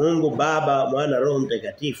Mungu Baba, Mwana, Roho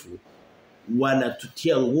Mtakatifu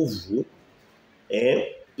wanatutia nguvu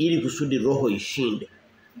ili kusudi roho ishinde.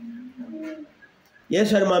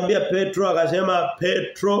 Yesu alimwambia Petro akasema,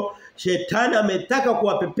 Petro, shetani ametaka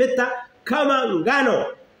kuwapepeta kama ngano.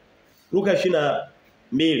 Luka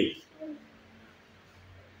 22.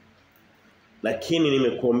 Lakini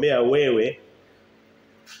nimekuombea wewe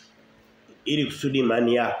ili kusudi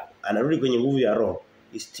imani yako. Anarudi kwenye nguvu ya roho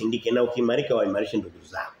isitindike, na ukiimarika waimarishe ndugu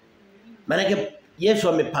zako. Maana Yesu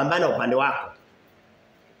amepambana upande wako.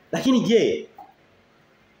 Lakini je,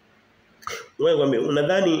 wewe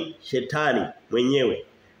unadhani shetani mwenyewe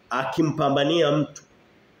akimpambania mtu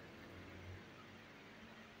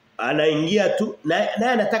anaingia tu naye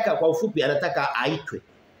anataka, kwa ufupi anataka aitwe?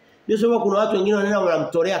 Ndio sababu kuna watu wengine wanaenda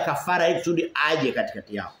wanamtolea kafara ili kusudi aje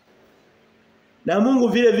katikati yao. Na Mungu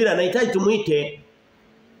vile vile anahitaji tumuite.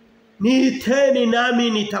 Niiteni nami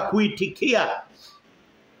nitakuitikia.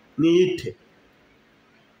 Niite.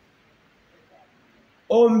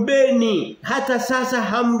 Ombeni, hata sasa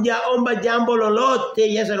hamjaomba jambo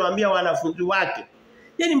lolote. Yesu aliwaambia wanafunzi wake.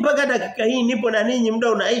 Yaani mpaka dakika hii nipo na ninyi,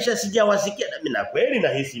 muda unaisha sijawasikia. Na kweli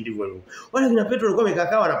nahisi ndivyo hivyo. Wale kina Petro walikuwa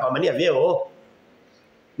wamekaa wanapambania vyeo.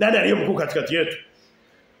 Nani aliyemkuu katikati yetu?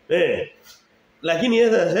 Lakini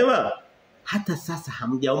Yesu anasema hata sasa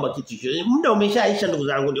hamjaomba kitu chochote. Muda umeshaisha ndugu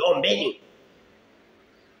zangu, ombeni.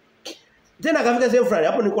 Tena akafika sehemu fulani,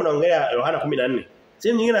 hapo nilikuwa naongelea Yohana 14.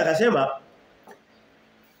 Sehemu nyingine akasema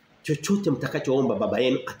chochote mtakachoomba baba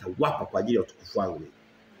yenu atawapa kwa ajili ya utukufu wangu.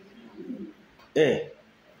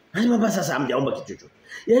 Anasema basi sasa hamjaomba kitu chochote.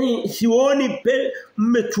 Yaani sioni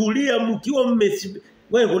mmetulia mkiwa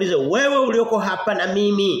wewe kuuliza, wewe ulioko hapa na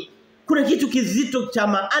mimi, kuna kitu kizito cha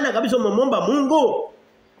maana kabisa umemwomba Mungu?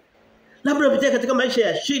 Labda unapitia katika maisha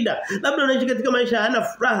ya shida, labda unaishi katika maisha hana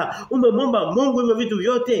furaha, umemwomba Mungu hivyo vitu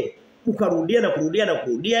vyote, ukarudia na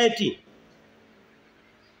kurudia eti.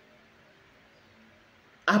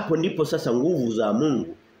 Hapo ndipo sasa nguvu za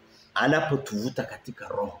Mungu anapotuvuta katika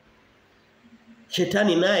roho.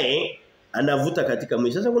 Shetani naye anavuta katika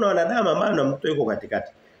mwili. Sasa kuna wanadamu ambao na mtu yuko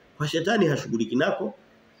katikati. Kwa shetani hashughuliki nako,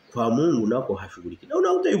 kwa Mungu nako hashughuliki. Na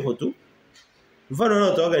unakuta yupo tu. Mfano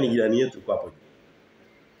unaotoka ni jirani yetu kwa hapo.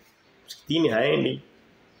 Msikitini haendi.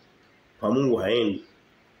 Kwa Mungu haendi.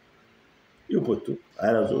 Yupo tu,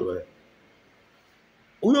 anazunguka.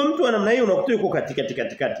 Huyo mtu wa namna hiyo unakuta yuko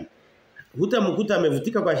katikati. Hutamkuta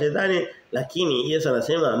amevutika kwa shetani, lakini Yesu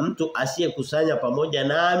anasema mtu asiyekusanya pamoja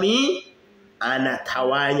nami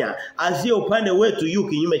anatawanya. Asiye upande wetu yu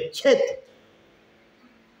kinyume chetu.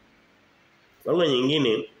 Kwa lugha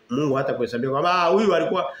nyingine, Mungu hata kuhesabia kwamba huyu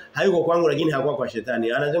alikuwa hayuko kwangu lakini hakuwa kwa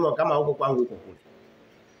shetani. Anasema kama huko kwangu huko kule.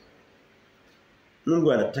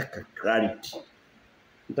 Mungu anataka clarity.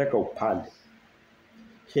 Anataka upande.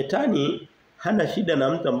 Shetani hana shida na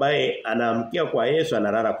mtu ambaye anaamkia kwa Yesu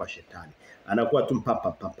analala kwa shetani. Anakuwa tu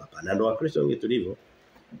papa. Na ndio Wakristo wengi tulivyo.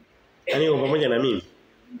 Yaani kwa pamoja na mimi.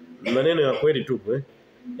 Maneno ya kweli tu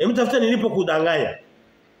Hebu tafuta nilipokudanganya.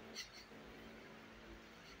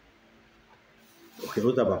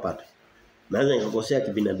 Ukivuta papata. Naweza nikakosea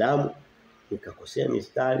kibinadamu, nikakosea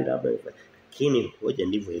mistari labda lakini hoja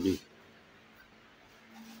ndivyo ilivyo.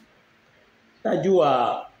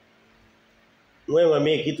 Najua wewe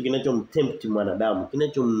mimi kitu kinachomtempt mwanadamu,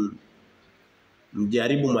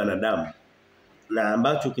 kinachomjaribu mwanadamu na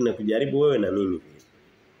ambacho kinakujaribu wewe na mimi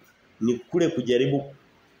ni kule kujaribu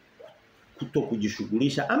kuto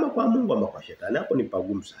kujishughulisha ama kwa Mungu ama kwa shetani. Hapo ni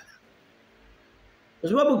pagumu sana. Kwa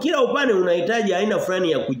sababu kila upande unahitaji aina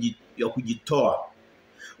fulani ya kujitoa.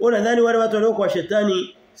 Unadhani wale watu walio kwa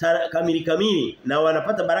shetani kamili na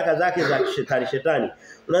wanapata baraka zake za shetani.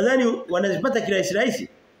 Unadhani wanazipata kirahisi?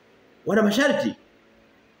 Wana masharti.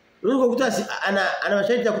 Unaweza kukuta ana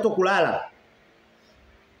masharti ya kutokulala.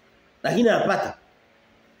 Lakini anapata.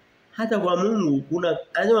 Hata kwa Mungu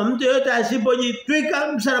anasema mtu yeyote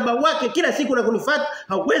asipojitwika msalaba wake kila siku na kunifuata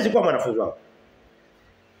hauwezi kuwa mwanafunzi wangu.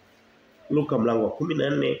 Luka mlango wa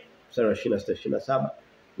 14 mstari wa 26-27,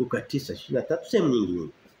 Luka 9:23 sehemu nyingi.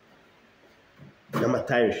 Na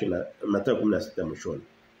Mathayo 16 mwishoni.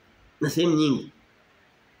 Na sehemu nyingi.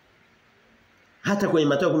 Hata kwenye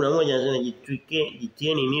Mathayo 11 anasema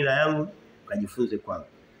jitieni nira yangu ukajifunze kwangu.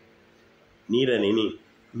 Nira ni nini?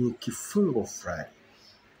 Ni kifungo fulani.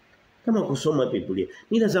 Kama kusoma Biblia.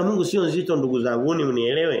 Nira za Mungu sio nzito ndugu zangu,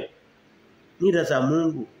 mnielewe. Nira za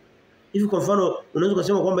Mungu. Hivi kwa mfano unaweza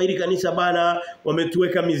kusema kwamba hili kanisa bana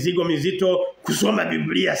wametuweka mizigo mizito kusoma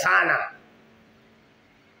Biblia sana.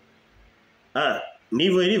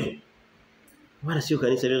 Ndivyo ilivyo. Wala sio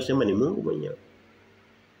kanisa leo sema ni Mungu mwenyewe.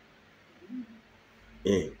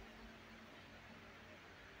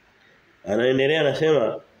 Anaendelea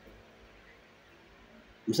anasema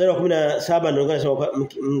mstari wa 17 ndio anasema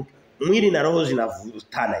mwili na roho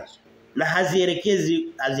zinavutana hizo. Na hazielekezi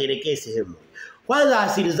sehemu. Kwanza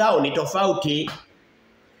asili zao ni tofauti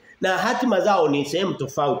na hatima zao ni sehemu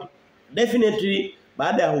tofauti. Definitely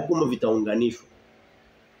baada ya hukumu vitaunganishwa.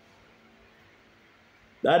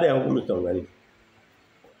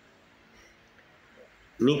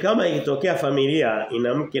 Ni kama ikitokea familia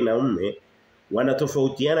ina mke na mume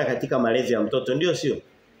wanatofautiana katika malezi ya mtoto ndio sio?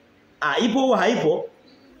 Ipo au haipo?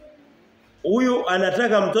 Huyu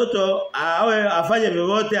anataka mtoto awe afanye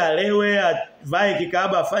vyovyote alewe, avae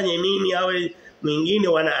kikaba, afanye nini, awe mwingine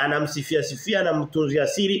anamsifia na mtunzia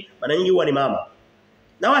siri, mara nyingi huwa ni mama.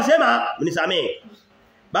 Na wasema mnisamee.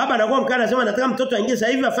 Baba anakuwa mkana anasema nataka mtoto aingie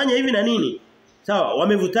sasa hivi afanye hivi na nini. Sawa,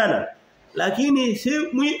 wamevutana. Lakini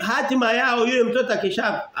hatima yao yule mtoto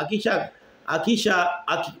akisha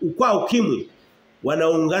ukwa ukimwi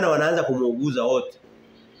wanaungana wanaanza kumuuguza wote.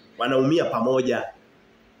 Wanaumia pamoja.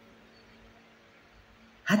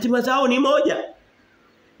 Hatima zao ni moja.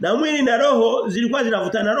 Na mwili na roho zilikuwa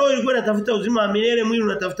zinavutana. Roho ilikuwa inatafuta uzima wa milele, mwili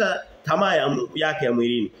unatafuta tamaa yake ya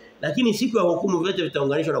mwilini. Lakini siku ya hukumu vyote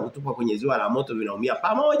vitaunganishwa na kutupwa kwenye ziwa la moto vinaumia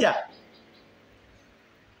pamoja.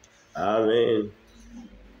 Amen.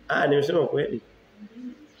 Nimesema kweli.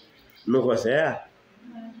 Nimekosea.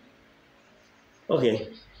 Okay.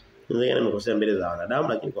 Nimekosea mbele za wanadamu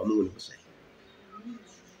lakini kwa Mungu nikosea.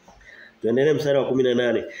 Tuendelee mstari wa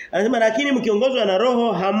 18. Anasema lakini mkiongozwa na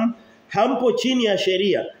roho hampo chini ya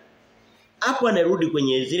sheria. Hapo anarudi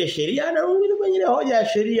kwenye zile sheria, anarudi kwenye ile hoja ya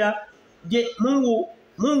sheria. Je,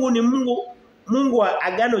 Mungu ni Mungu wa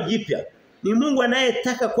agano jipya. Ni Mungu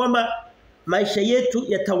anayetaka kwamba maisha yetu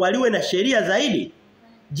yatawaliwe na sheria zaidi.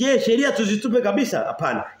 Je, sheria tuzitupe kabisa?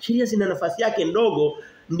 Hapana. Sheria zina nafasi yake ndogo,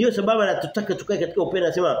 ndio sababu anatutaka tukae katika upendo.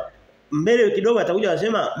 Anasema mbele kidogo atakuja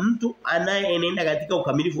anasema mtu anayeenda katika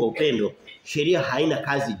ukamilifu wa upendo, sheria haina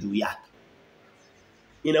kazi juu yake.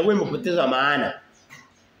 Inakuwa imepoteza maana.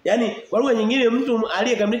 Yaani kwa lugha nyingine mtu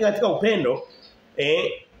aliyekamilika katika upendo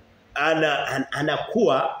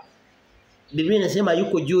anakuwa Biblia inasema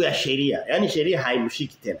yuko juu ya sheria. Yaani sheria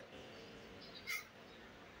haimshiki tena.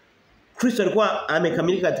 Kristo alikuwa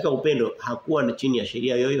amekamilika katika upendo, hakuwa na chini ya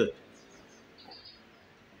sheria yoyote.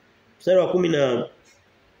 Mstari wa 10 na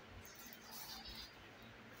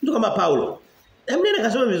mtu kama Paulo. Nenda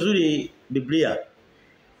kasoma vizuri Biblia.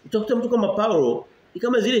 Utakuta mtu kama Paulo ni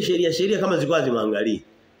kama zile sheria kama zilikuwa zimeangalia.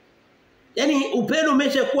 Yaani upendo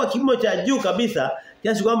umeshakuwa kimo cha juu kabisa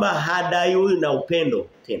kiasi kwamba hadaiwi na upendo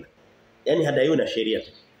tena. Yaani hadaiwi na sheria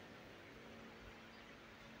tena.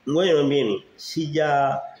 ngoja niambieni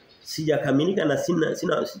sijakamilika na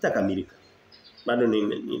sitakamilika. Bado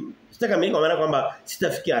sitakamilika kwa maana kwamba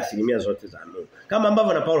sitafikia asilimia zote za Mungu. Kama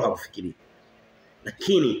ambavyo na Paulo hakufikiria.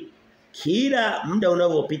 Lakini kila muda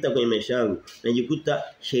unavyopita kwenye maisha yangu najikuta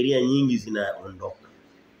sheria nyingi zinaondoka.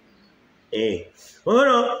 Kwa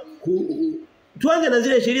hiyo tuanze na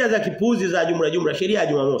zile sheria za kipuzi za jumla, sheria ya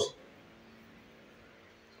Jumamosi.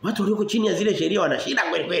 Watu walioko chini ya zile sheria wana shida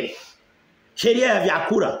kweli kweli. Sheria ya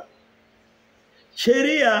vyakula.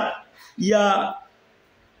 Sheria ya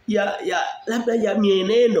labda ya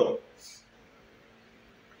mienendo.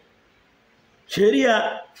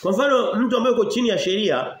 Sheria, kwa mfano mtu ambaye yuko chini ya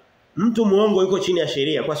sheria, mtu muongo yuko chini ya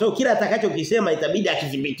sheria kwa sababu kila atakachokisema itabidi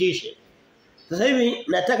akithibitishe. Sasa hivi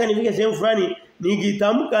nataka nifike sehemu fulani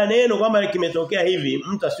nikitamka neno kwamba kimetokea hivi,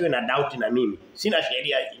 mtu asiwe na doubt na mimi. Sina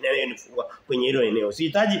sheria inayonifunga kwenye hilo eneo.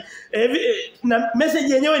 Sihitaji na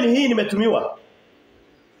message yenyewe ni hii nimetumiwa.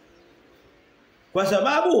 Kwa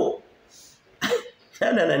sababu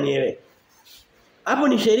sana nanielewa. Hapo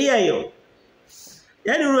ni sheria hiyo.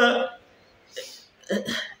 Yaani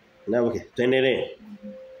na okay, tuendelee.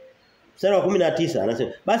 Mstari wa 19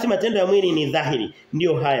 anasema basi matendo ya mwili ni dhahiri,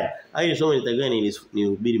 ndio haya. Hayo somo litakiwa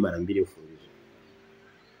nihubiri mara mbili mfululizo.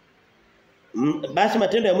 Basi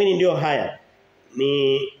matendo ya mwili ndio haya.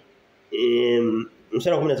 Ni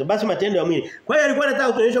mstari wa 19 basi matendo ya mwili. Kwa hiyo alikuwa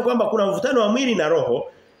anataka kuonyesha kwamba kuna mvutano wa mwili na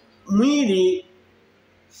roho. Mwili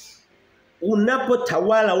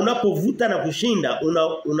unapotawala, unapovuta na kushinda,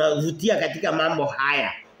 unavutia katika mambo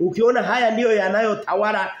haya. Ukiona haya ndiyo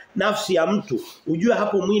yanayotawala nafsi ya mtu, ujue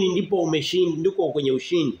hapo mwili ndipo umeshinda, ndiko kwenye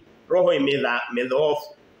ushindi. Roho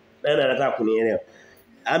imedhoofu. Nani anataka kunielewa?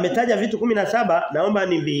 Ametaja vitu 17, naomba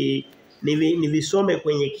nivisome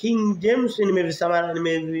kwenye King James,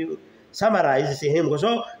 nimesummarize sehemu kwa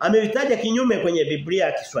sababu amevitaja kinyume kwenye Biblia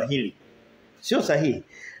ya Kiswahili. Sio sahihi.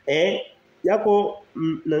 Yako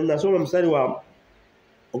nasoma mstari wa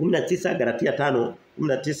 19 Galatia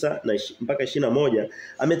 5:19 na mpaka 21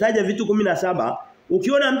 ametaja vitu 17.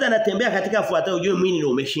 Ukiona mtu anatembea katika fuata ujue mwili ndio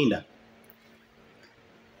umeshinda.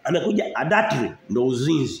 Amekuja adultery ndio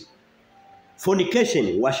uzinzi.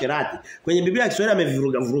 Fornication uasherati. Kwenye Biblia ya Kiswahili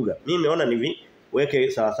amevivuruga. Mimi nimeona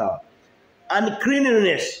niviweke sawa sawa.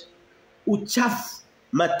 Uncleanness, uchafu,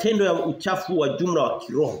 matendo ya uchafu wa jumla wa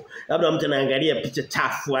kiroho. Labda mtu anaangalia picha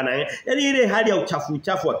chafu, yaani ile hali ya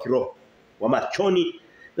uchafu wa kiroho wa machoni.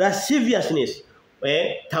 Lasciviousness,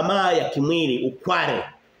 tamaa ya kimwili, ukware.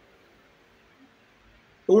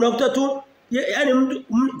 Unakuta tu yaani mtu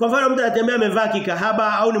kwa mfano mtu anatembea amevaa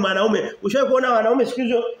kikahaba au ni mwanaume. Ushawahi kuona wanaume siku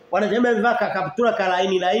hizo wanatembea amevaa kaptura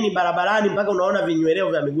laini barabarani mpaka unaona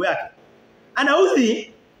vinyweleo vya miguu yake.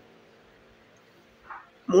 Anauzi.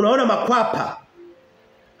 Unaona makwapa.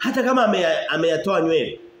 Hata kama ameyatoa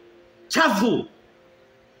nywele. Chafu.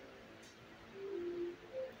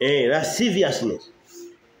 Lasciviousness.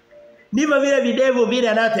 Ndivyo vile videvu vile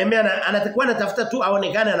anatembea anatakuwa anatafuta tu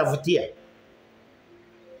aonekane anavutia.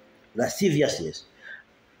 Lasciviousness.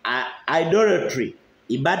 Idolatry,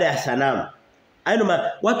 ibada ya sanamu. Hayo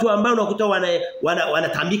watu ambao unakuta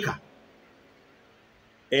wanatambika.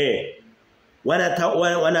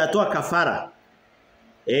 Wanatoa kafara.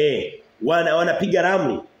 Wanapiga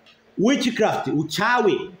ramli. Witchcraft,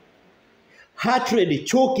 uchawi. Hatred,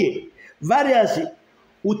 chuki, variance,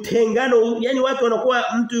 utengano. Yani watu wanakuwa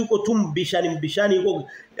mtu yuko tu mbishani yuko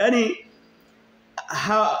yani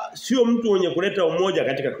sio mtu mwenye kuleta umoja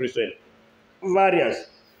katika Kristo. Variance,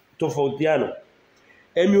 tofautiano.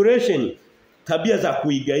 Emulation, tabia za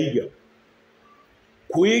kuiga.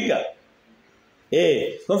 Kuiga.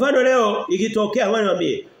 Kwa mfano leo ikitokea wewe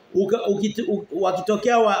niambie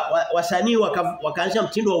wakitokea wasanii wakaanza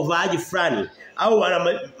mtindo wa uvaaji fulani au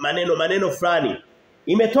wana maneno fulani.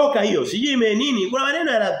 Imetoka hiyo, sijui nini, kuna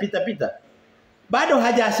maneno yanapita. Bado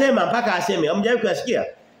hajasema mpaka aseme. Hamjawahi kuyasikia?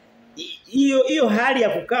 Hiyo hali ya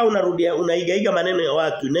kukaa unarudia unaigaiga maneno ya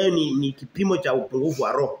watu nayo ni kipimo cha upungufu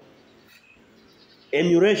wa roho.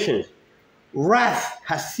 Emulation, wrath,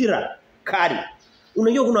 hasira kali.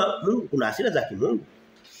 Unajua kuna hasira za kimungu,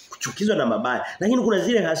 kuchukizwa na mabaya, lakini kuna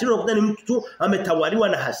zile hasira unakuta ni mtu tu ametawaliwa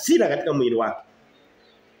na hasira katika mwili wake.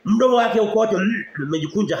 Mdomo wake uko wote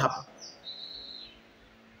umejikunja hapa.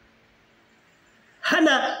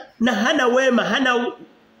 Hana wema,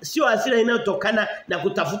 sio hasira inayotokana na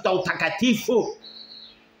kutafuta utakatifu.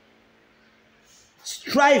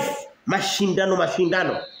 Strife, mashindano.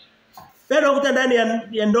 Pero unakuta ndani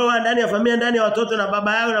ya ndoa, ndani ya familia, ndani ya watoto na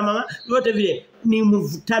baba yao na mama, yote vile ni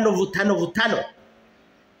mvutano.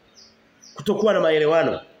 Kutokuwa na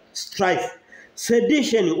maelewano. Strife,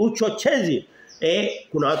 sedition, uchochezi.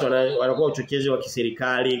 Kuna watu wanakuwa uchochezi wa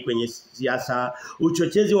kiserikali kwenye siasa,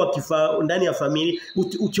 uchochezi wa ndani ya familia,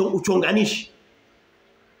 uchonganishi.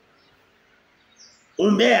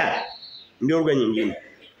 Umbea ndio lugha nyingine.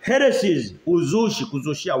 Heresies, uzushi,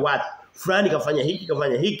 kuzushia watu. Fulani kafanya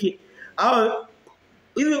hiki. Au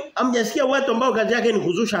hivi amjasikia watu ambao kazi yake ni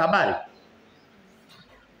kuzusha habari.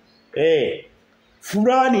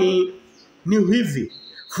 Fulani ni hivi.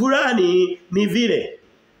 Fulani ni vile.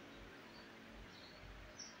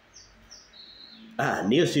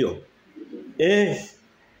 Ndio sio.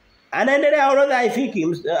 Anaendelea orodha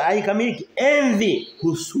haikamiliki. Envy,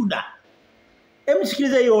 husuda.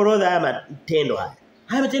 Msikilize hiyo orodha ya matendo haya.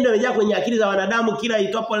 Haya matendo yamejaa kwenye akili za wanadamu kila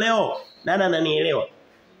itopo leo. Nani ananielewa?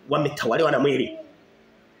 Wametawaliwa na mwili.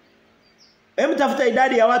 Tafuta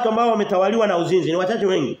idadi ya watu ambao wametawaliwa na uzinzi, ni wachache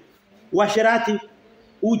wengi. Uasherati,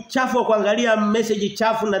 uchafu wa kuangalia message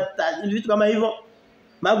chafu na vitu kama hivyo.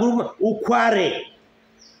 Magurumu, ukware.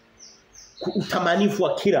 Utamanifu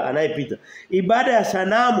wa kila anayepita. Ibada ya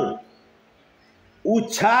sanamu,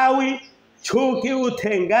 uchawi, chuki,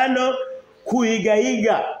 utengano,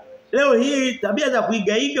 kuigaiga. Leo hii tabia za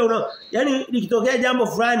kuigaiga yani likitokea jambo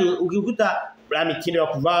fulani ukikuta mitindo ya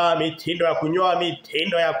kuvaa, mitindo ya kunyoa,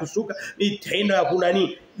 mitindo ya kusuka, mitindo ya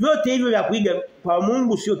kunani, vyote hivyo vya kuiga kwa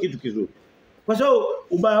Mungu sio kitu kizuri. Kwa sababu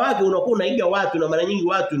ubaya wake unakuwa unaiga watu na mara nyingi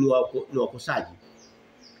watu ni wakosaji.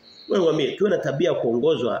 Wewe mwambie tuwe na tabia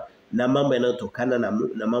kuongozwa na mambo yanayotokana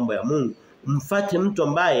na mambo ya Mungu. Mfuate mtu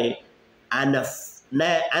ambaye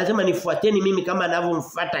anasema nifuateni mimi kama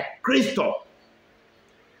anavyomfuata Kristo.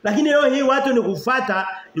 Lakini leo hii watu ni kufuata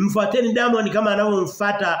nimfuateni Diamond kama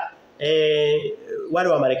anavyomfuata wale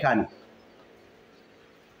wa Marekani.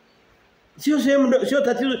 Sio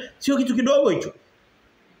tatizo, sio kitu kidogo hicho.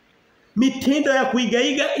 Mitindo ya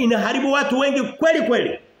kuigaiga inaharibu watu wengi kweli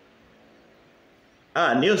kweli.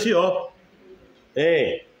 Ndio sio.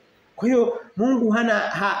 Kwa hiyo Mungu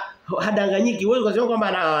hadanganyiki. Wewe ukasema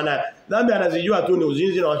kwamba dhambi anazijua tu ni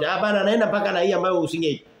uzinzi na hapana, anaenda mpaka na hii ambayo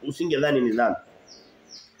usingedhani ni dhambi.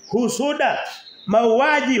 Husuda,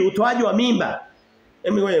 mauaji, utoaji wa mimba.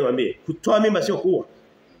 Wewe niambie, kutoa mimba sio kuua.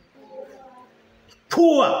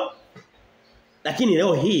 Kuua. Lakini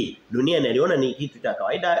leo hii dunia inaliona ni kitu cha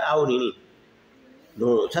kawaida au nini?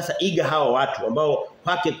 Sasa iga hawa watu ambao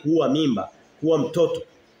kwake kuua mimba, kuua mtoto.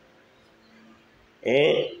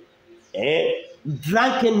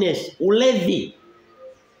 Drunkenness, ulevi.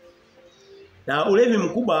 Na ulevi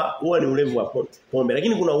mkubwa huwa ni ulevi wa pombe,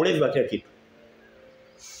 lakini kuna ulevi wa kila kitu.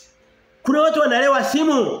 Kuna watu wanalewa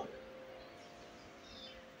simu.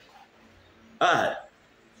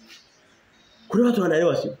 Kuna watu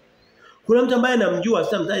wanalewa simu. Kuna mtu ambaye namjua,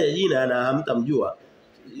 sasa mtaja jina na hamtamjua.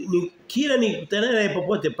 Kila nikutana naye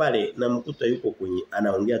popote pale na mkuta yuko kwenye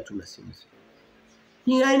anaongea tu na simu.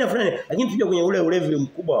 Ni aina fulani, lakini tuje kwenye ule ulevi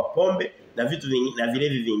mkubwa wa pombe na vitu vingine na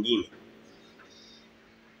vilevi vingine.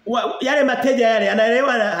 Yale mateja yale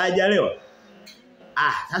anaelewa na hajalewa.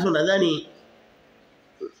 Sasa unadhani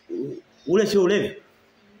ule sio ulevi?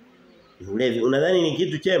 Ulevi unadhani ni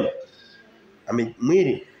kitu chema?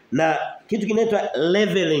 Mwili na kitu kinaitwa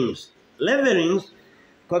levelings. Levelings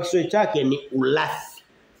kwa Kiswahili chake ni ulafi.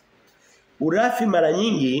 Ulafi mara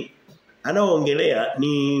nyingi anaoongelea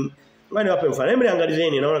ni wani wape mfano. Hebu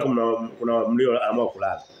niangalizeni naona kama kuna mlio ambao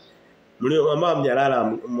kulala. Mlio ambao mjalala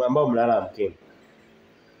ambao mlala mkeni.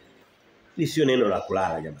 Hili sio neno la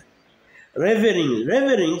kulala jamani.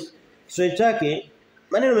 Revelings Kiswahili chake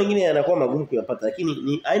maneno mengine yanakuwa magumu kuyapata, lakini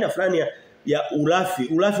ni aina fulani ya ulafi.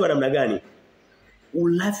 Ulafi wa namna gani?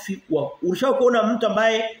 Ulafi wa ulishakuona mtu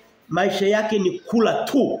ambaye maisha yake ni kula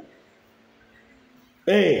tu.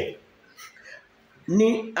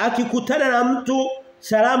 Ni akikutana na mtu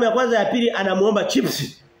salamu ya kwanza ya pili anamuomba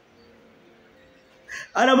chips.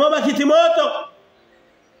 Anamuomba kitimoto.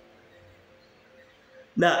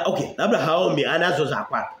 Na labda haombi, anazo za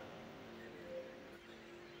kwake.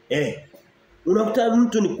 Unakuta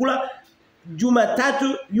mtu ni kula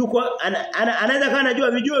Jumatatu yuko anaweza kana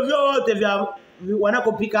anajua vijua vyote vya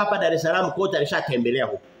wanakopika hapa Dar es Salaam kote alishatembelea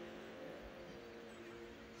huko.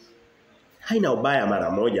 Haina ubaya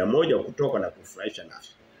mara moja kutoka na kufurahisha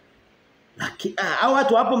nafsi. Lakini hao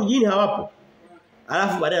watu hapo mjini hawapo.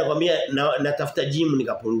 Alafu baadaye anakuambia natafuta gym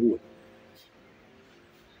nikapungue.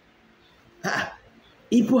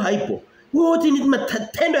 Ipo haipo. Wote ni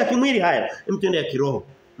matendo ya kimwili haya, ni matendo ya kiroho.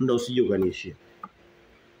 Ndio usije ukanishia.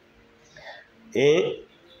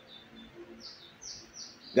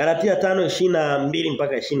 Galatia 5:22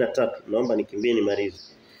 mpaka 23. Naomba nikimbie nimalize.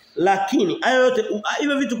 Lakini hayo yote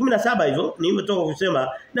hivyo vitu 17 hivyo nimetoka kusema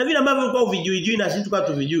na vile ambavyo kwa uvijui na sisi tukao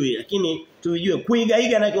tuvijui, lakini tuvijue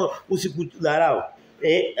kuigaiga na usikudharau.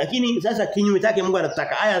 Lakini sasa kinyume chake Mungu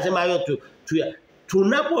anataka. Haya anasema hayo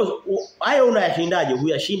tunapo hayo unayashindaje?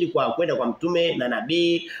 Huyashindi kwa kwenda kwa mtume na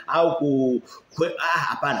nabii au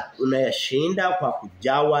hapana. Unayashinda kwa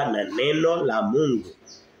kujawa na neno la Mungu.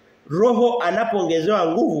 Roho anapoongezewa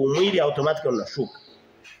nguvu, mwili automatically unashuka.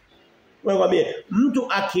 Mwambie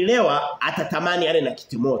mtu akilewa atatamani ale na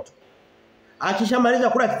kitimoto. Akishamaliza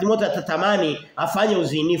kula kitimoto atatamani afanye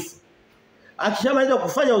uzinifu. Akishamaliza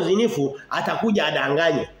kufanya uzinifu atakuja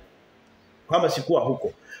adanganye kwamba sikuwa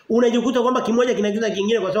huko. Unajikuta kwamba kimoja kinagiza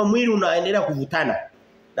kingine kwa sababu mwili unaendelea kuvutana.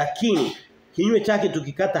 Lakini kinyume chake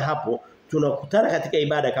tukikata hapo tunakutana katika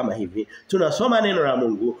ibada kama hivi. Tunasoma neno la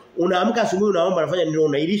Mungu, unaamka asubuhi unaomba unafanya ndio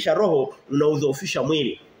unailisha roho, unaudhoofisha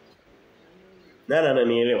mwili. Nani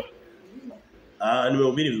ananielewa?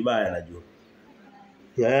 Nimehubiri vibaya najua.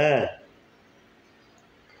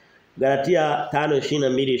 Galatia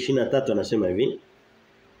 5:22-23 anasema hivi.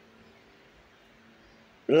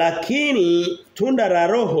 Lakini tunda la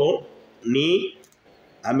roho ni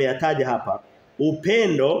ameyataja hapa.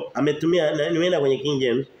 Upendo, ametumia nimeenda kwenye King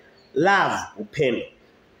James, love, upendo.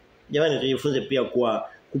 Jamani tujifunze pia kuwa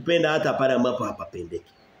kupenda hata pale ambapo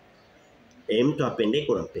hapapendeki. Mtu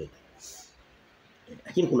hapendeki unampenda.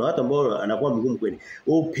 Lakini kuna watu ambao anakuwa mgumu kweli.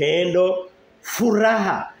 Upendo,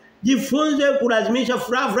 furaha. Jifunze kulazimisha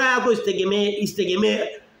furaha yako isitegemee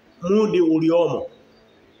mudi uliomo.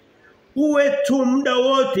 Uwe tu muda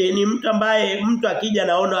wote ni mtu ambaye mtu akija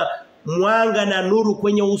naona mwanga na nuru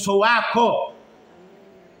kwenye uso wako.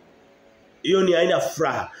 Hiyo ni aina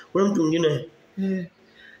furaha. Kuna mtu mwingine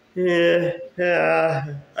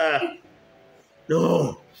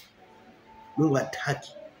no. Mungu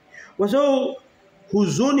hataki. Kwa sababu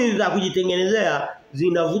huzuni za kujitengenezea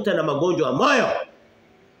zinavuta na magonjwa ya moyo.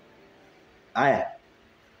 Haya.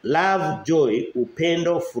 Love, joy,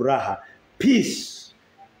 upendo, furaha, peace,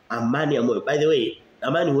 amani ya moyo. By the way,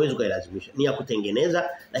 amani huwezi kuilazimisha. Ni ya kutengeneza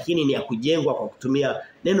lakini ni ya kujengwa kwa kutumia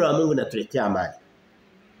neno la Mungu linatuletea amani.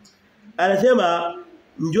 Anasema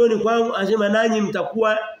njoni kwangu, anasema nanyi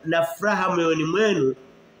mtakuwa na furaha moyoni mwenu.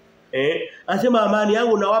 Anasema amani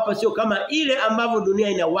yangu nawapa sio kama ile ambavyo dunia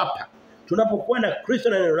inawapa. Tunapokuwa na Kristo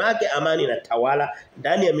na neno lake amani inatawala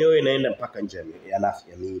ndani ya mioyo inaenda mpaka nje ya nafsi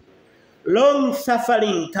ya miili. Long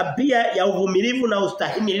suffering, tabia ya uvumilivu na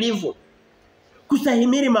ustahimilivu.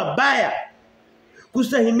 Kustahimili mabaya.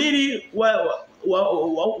 Kustahimili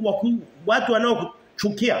watu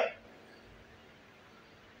wanaokuchukia.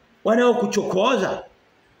 Wanaokuchokoza.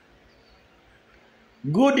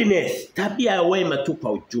 Goodness, tabia ya wema tu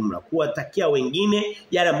kwa ujumla, kuwatakia wengine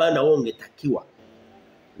yale ambayo na wewe ungetakiwa.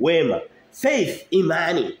 Wema, faith,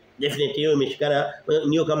 imani. Definitely hiyo imeshikana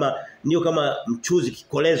ndio kama mchuzi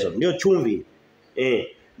kikolezo, ndio chumvi.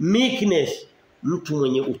 Meekness, mtu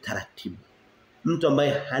mwenye utaratibu. Mtu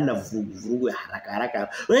ambaye hana vurugu ya haraka.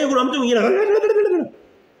 Kuna mtu mwingine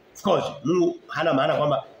of course, Mungu hana maana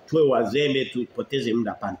kwamba tuwe wazembe tupoteze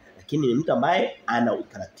muda hapana. Lakini ni mtu ambaye ana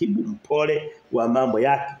utaratibu mpole wa mambo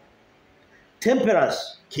yake. Temperance,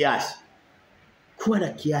 kiasi. Kuwa na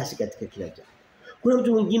kiasi katika kila jambo. Kuna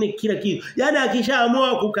mtu mwingine kila kitu. Yaani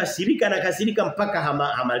akishaamua kukasirika na kasirika mpaka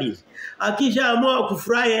hamalizi. Akishaamua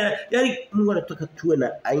kufurahi, yaani Mungu anataka tuwe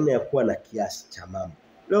na aina ya kuwa na kiasi cha mambo.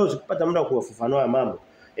 Leo sikupata muda kuwafafanua mambo.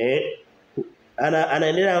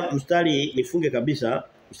 Anaendelea mstari nifunge kabisa,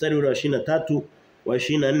 mstari ule wa 23 wa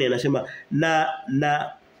 24 anasema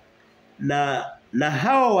na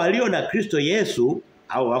hao walio na Kristo Yesu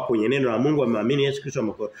au wako kwenye neno la Mungu wameamini Yesu Kristo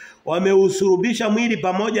mwokozi. Wameusurubisha mwili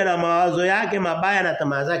pamoja na mawazo yake mabaya na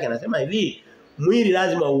tamaa zake. Anasema hivi, mwili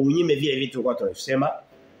lazima uunyime vile vitu kwa tunasema,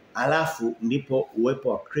 alafu ndipo uwepo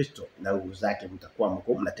wa Kristo na nguvu zake mtakuwa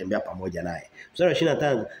mnatembea pamoja naye. Mstari wa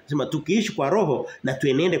 25 anasema tukiishi kwa roho na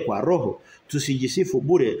tuenende kwa roho, tusijisifu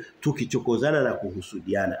bure tukichokozana na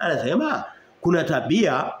kuhusudiana. Anasema kuna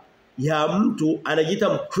tabia ya mtu anajiita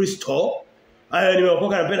Mkristo,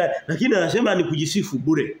 nimeokoka napenda, lakini anasema ni kujisifu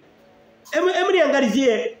bure. Hebu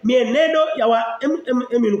niangalizie mienendo ya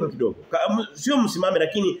inuka kidogo. Sio msimame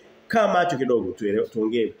lakini kama macho kidogo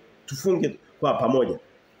tuongee, tufunge kwa pamoja.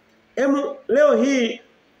 Leo hii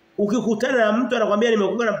ukikutana na mtu anakuambia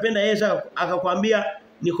nimeokoka napenda Yesu akakwambia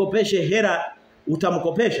nikopeshe hela,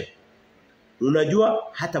 utamkopesha? Unajua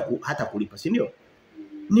hata kulipa, si ndio?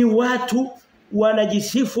 Ni watu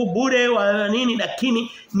wanajisifu bure wa nini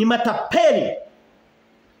lakini ni matapeli.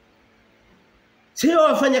 Sio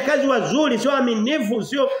wafanyakazi wazuri, sio waaminifu,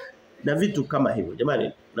 sio na vitu kama hivyo.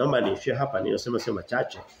 Jamani, naomba niishie hapa, ninasema sio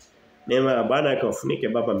machache. Neema ya Bwana ikawafunike.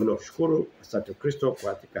 Baba, mimi nakushukuru. Asante Kristo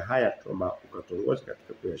kwa katika haya tuomba ukatuongoze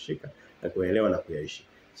katika kuyashika na kuelewa na kuyaishi.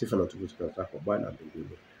 Sifa na utukufu kwa Bwana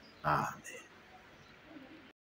mbinguni. Amen.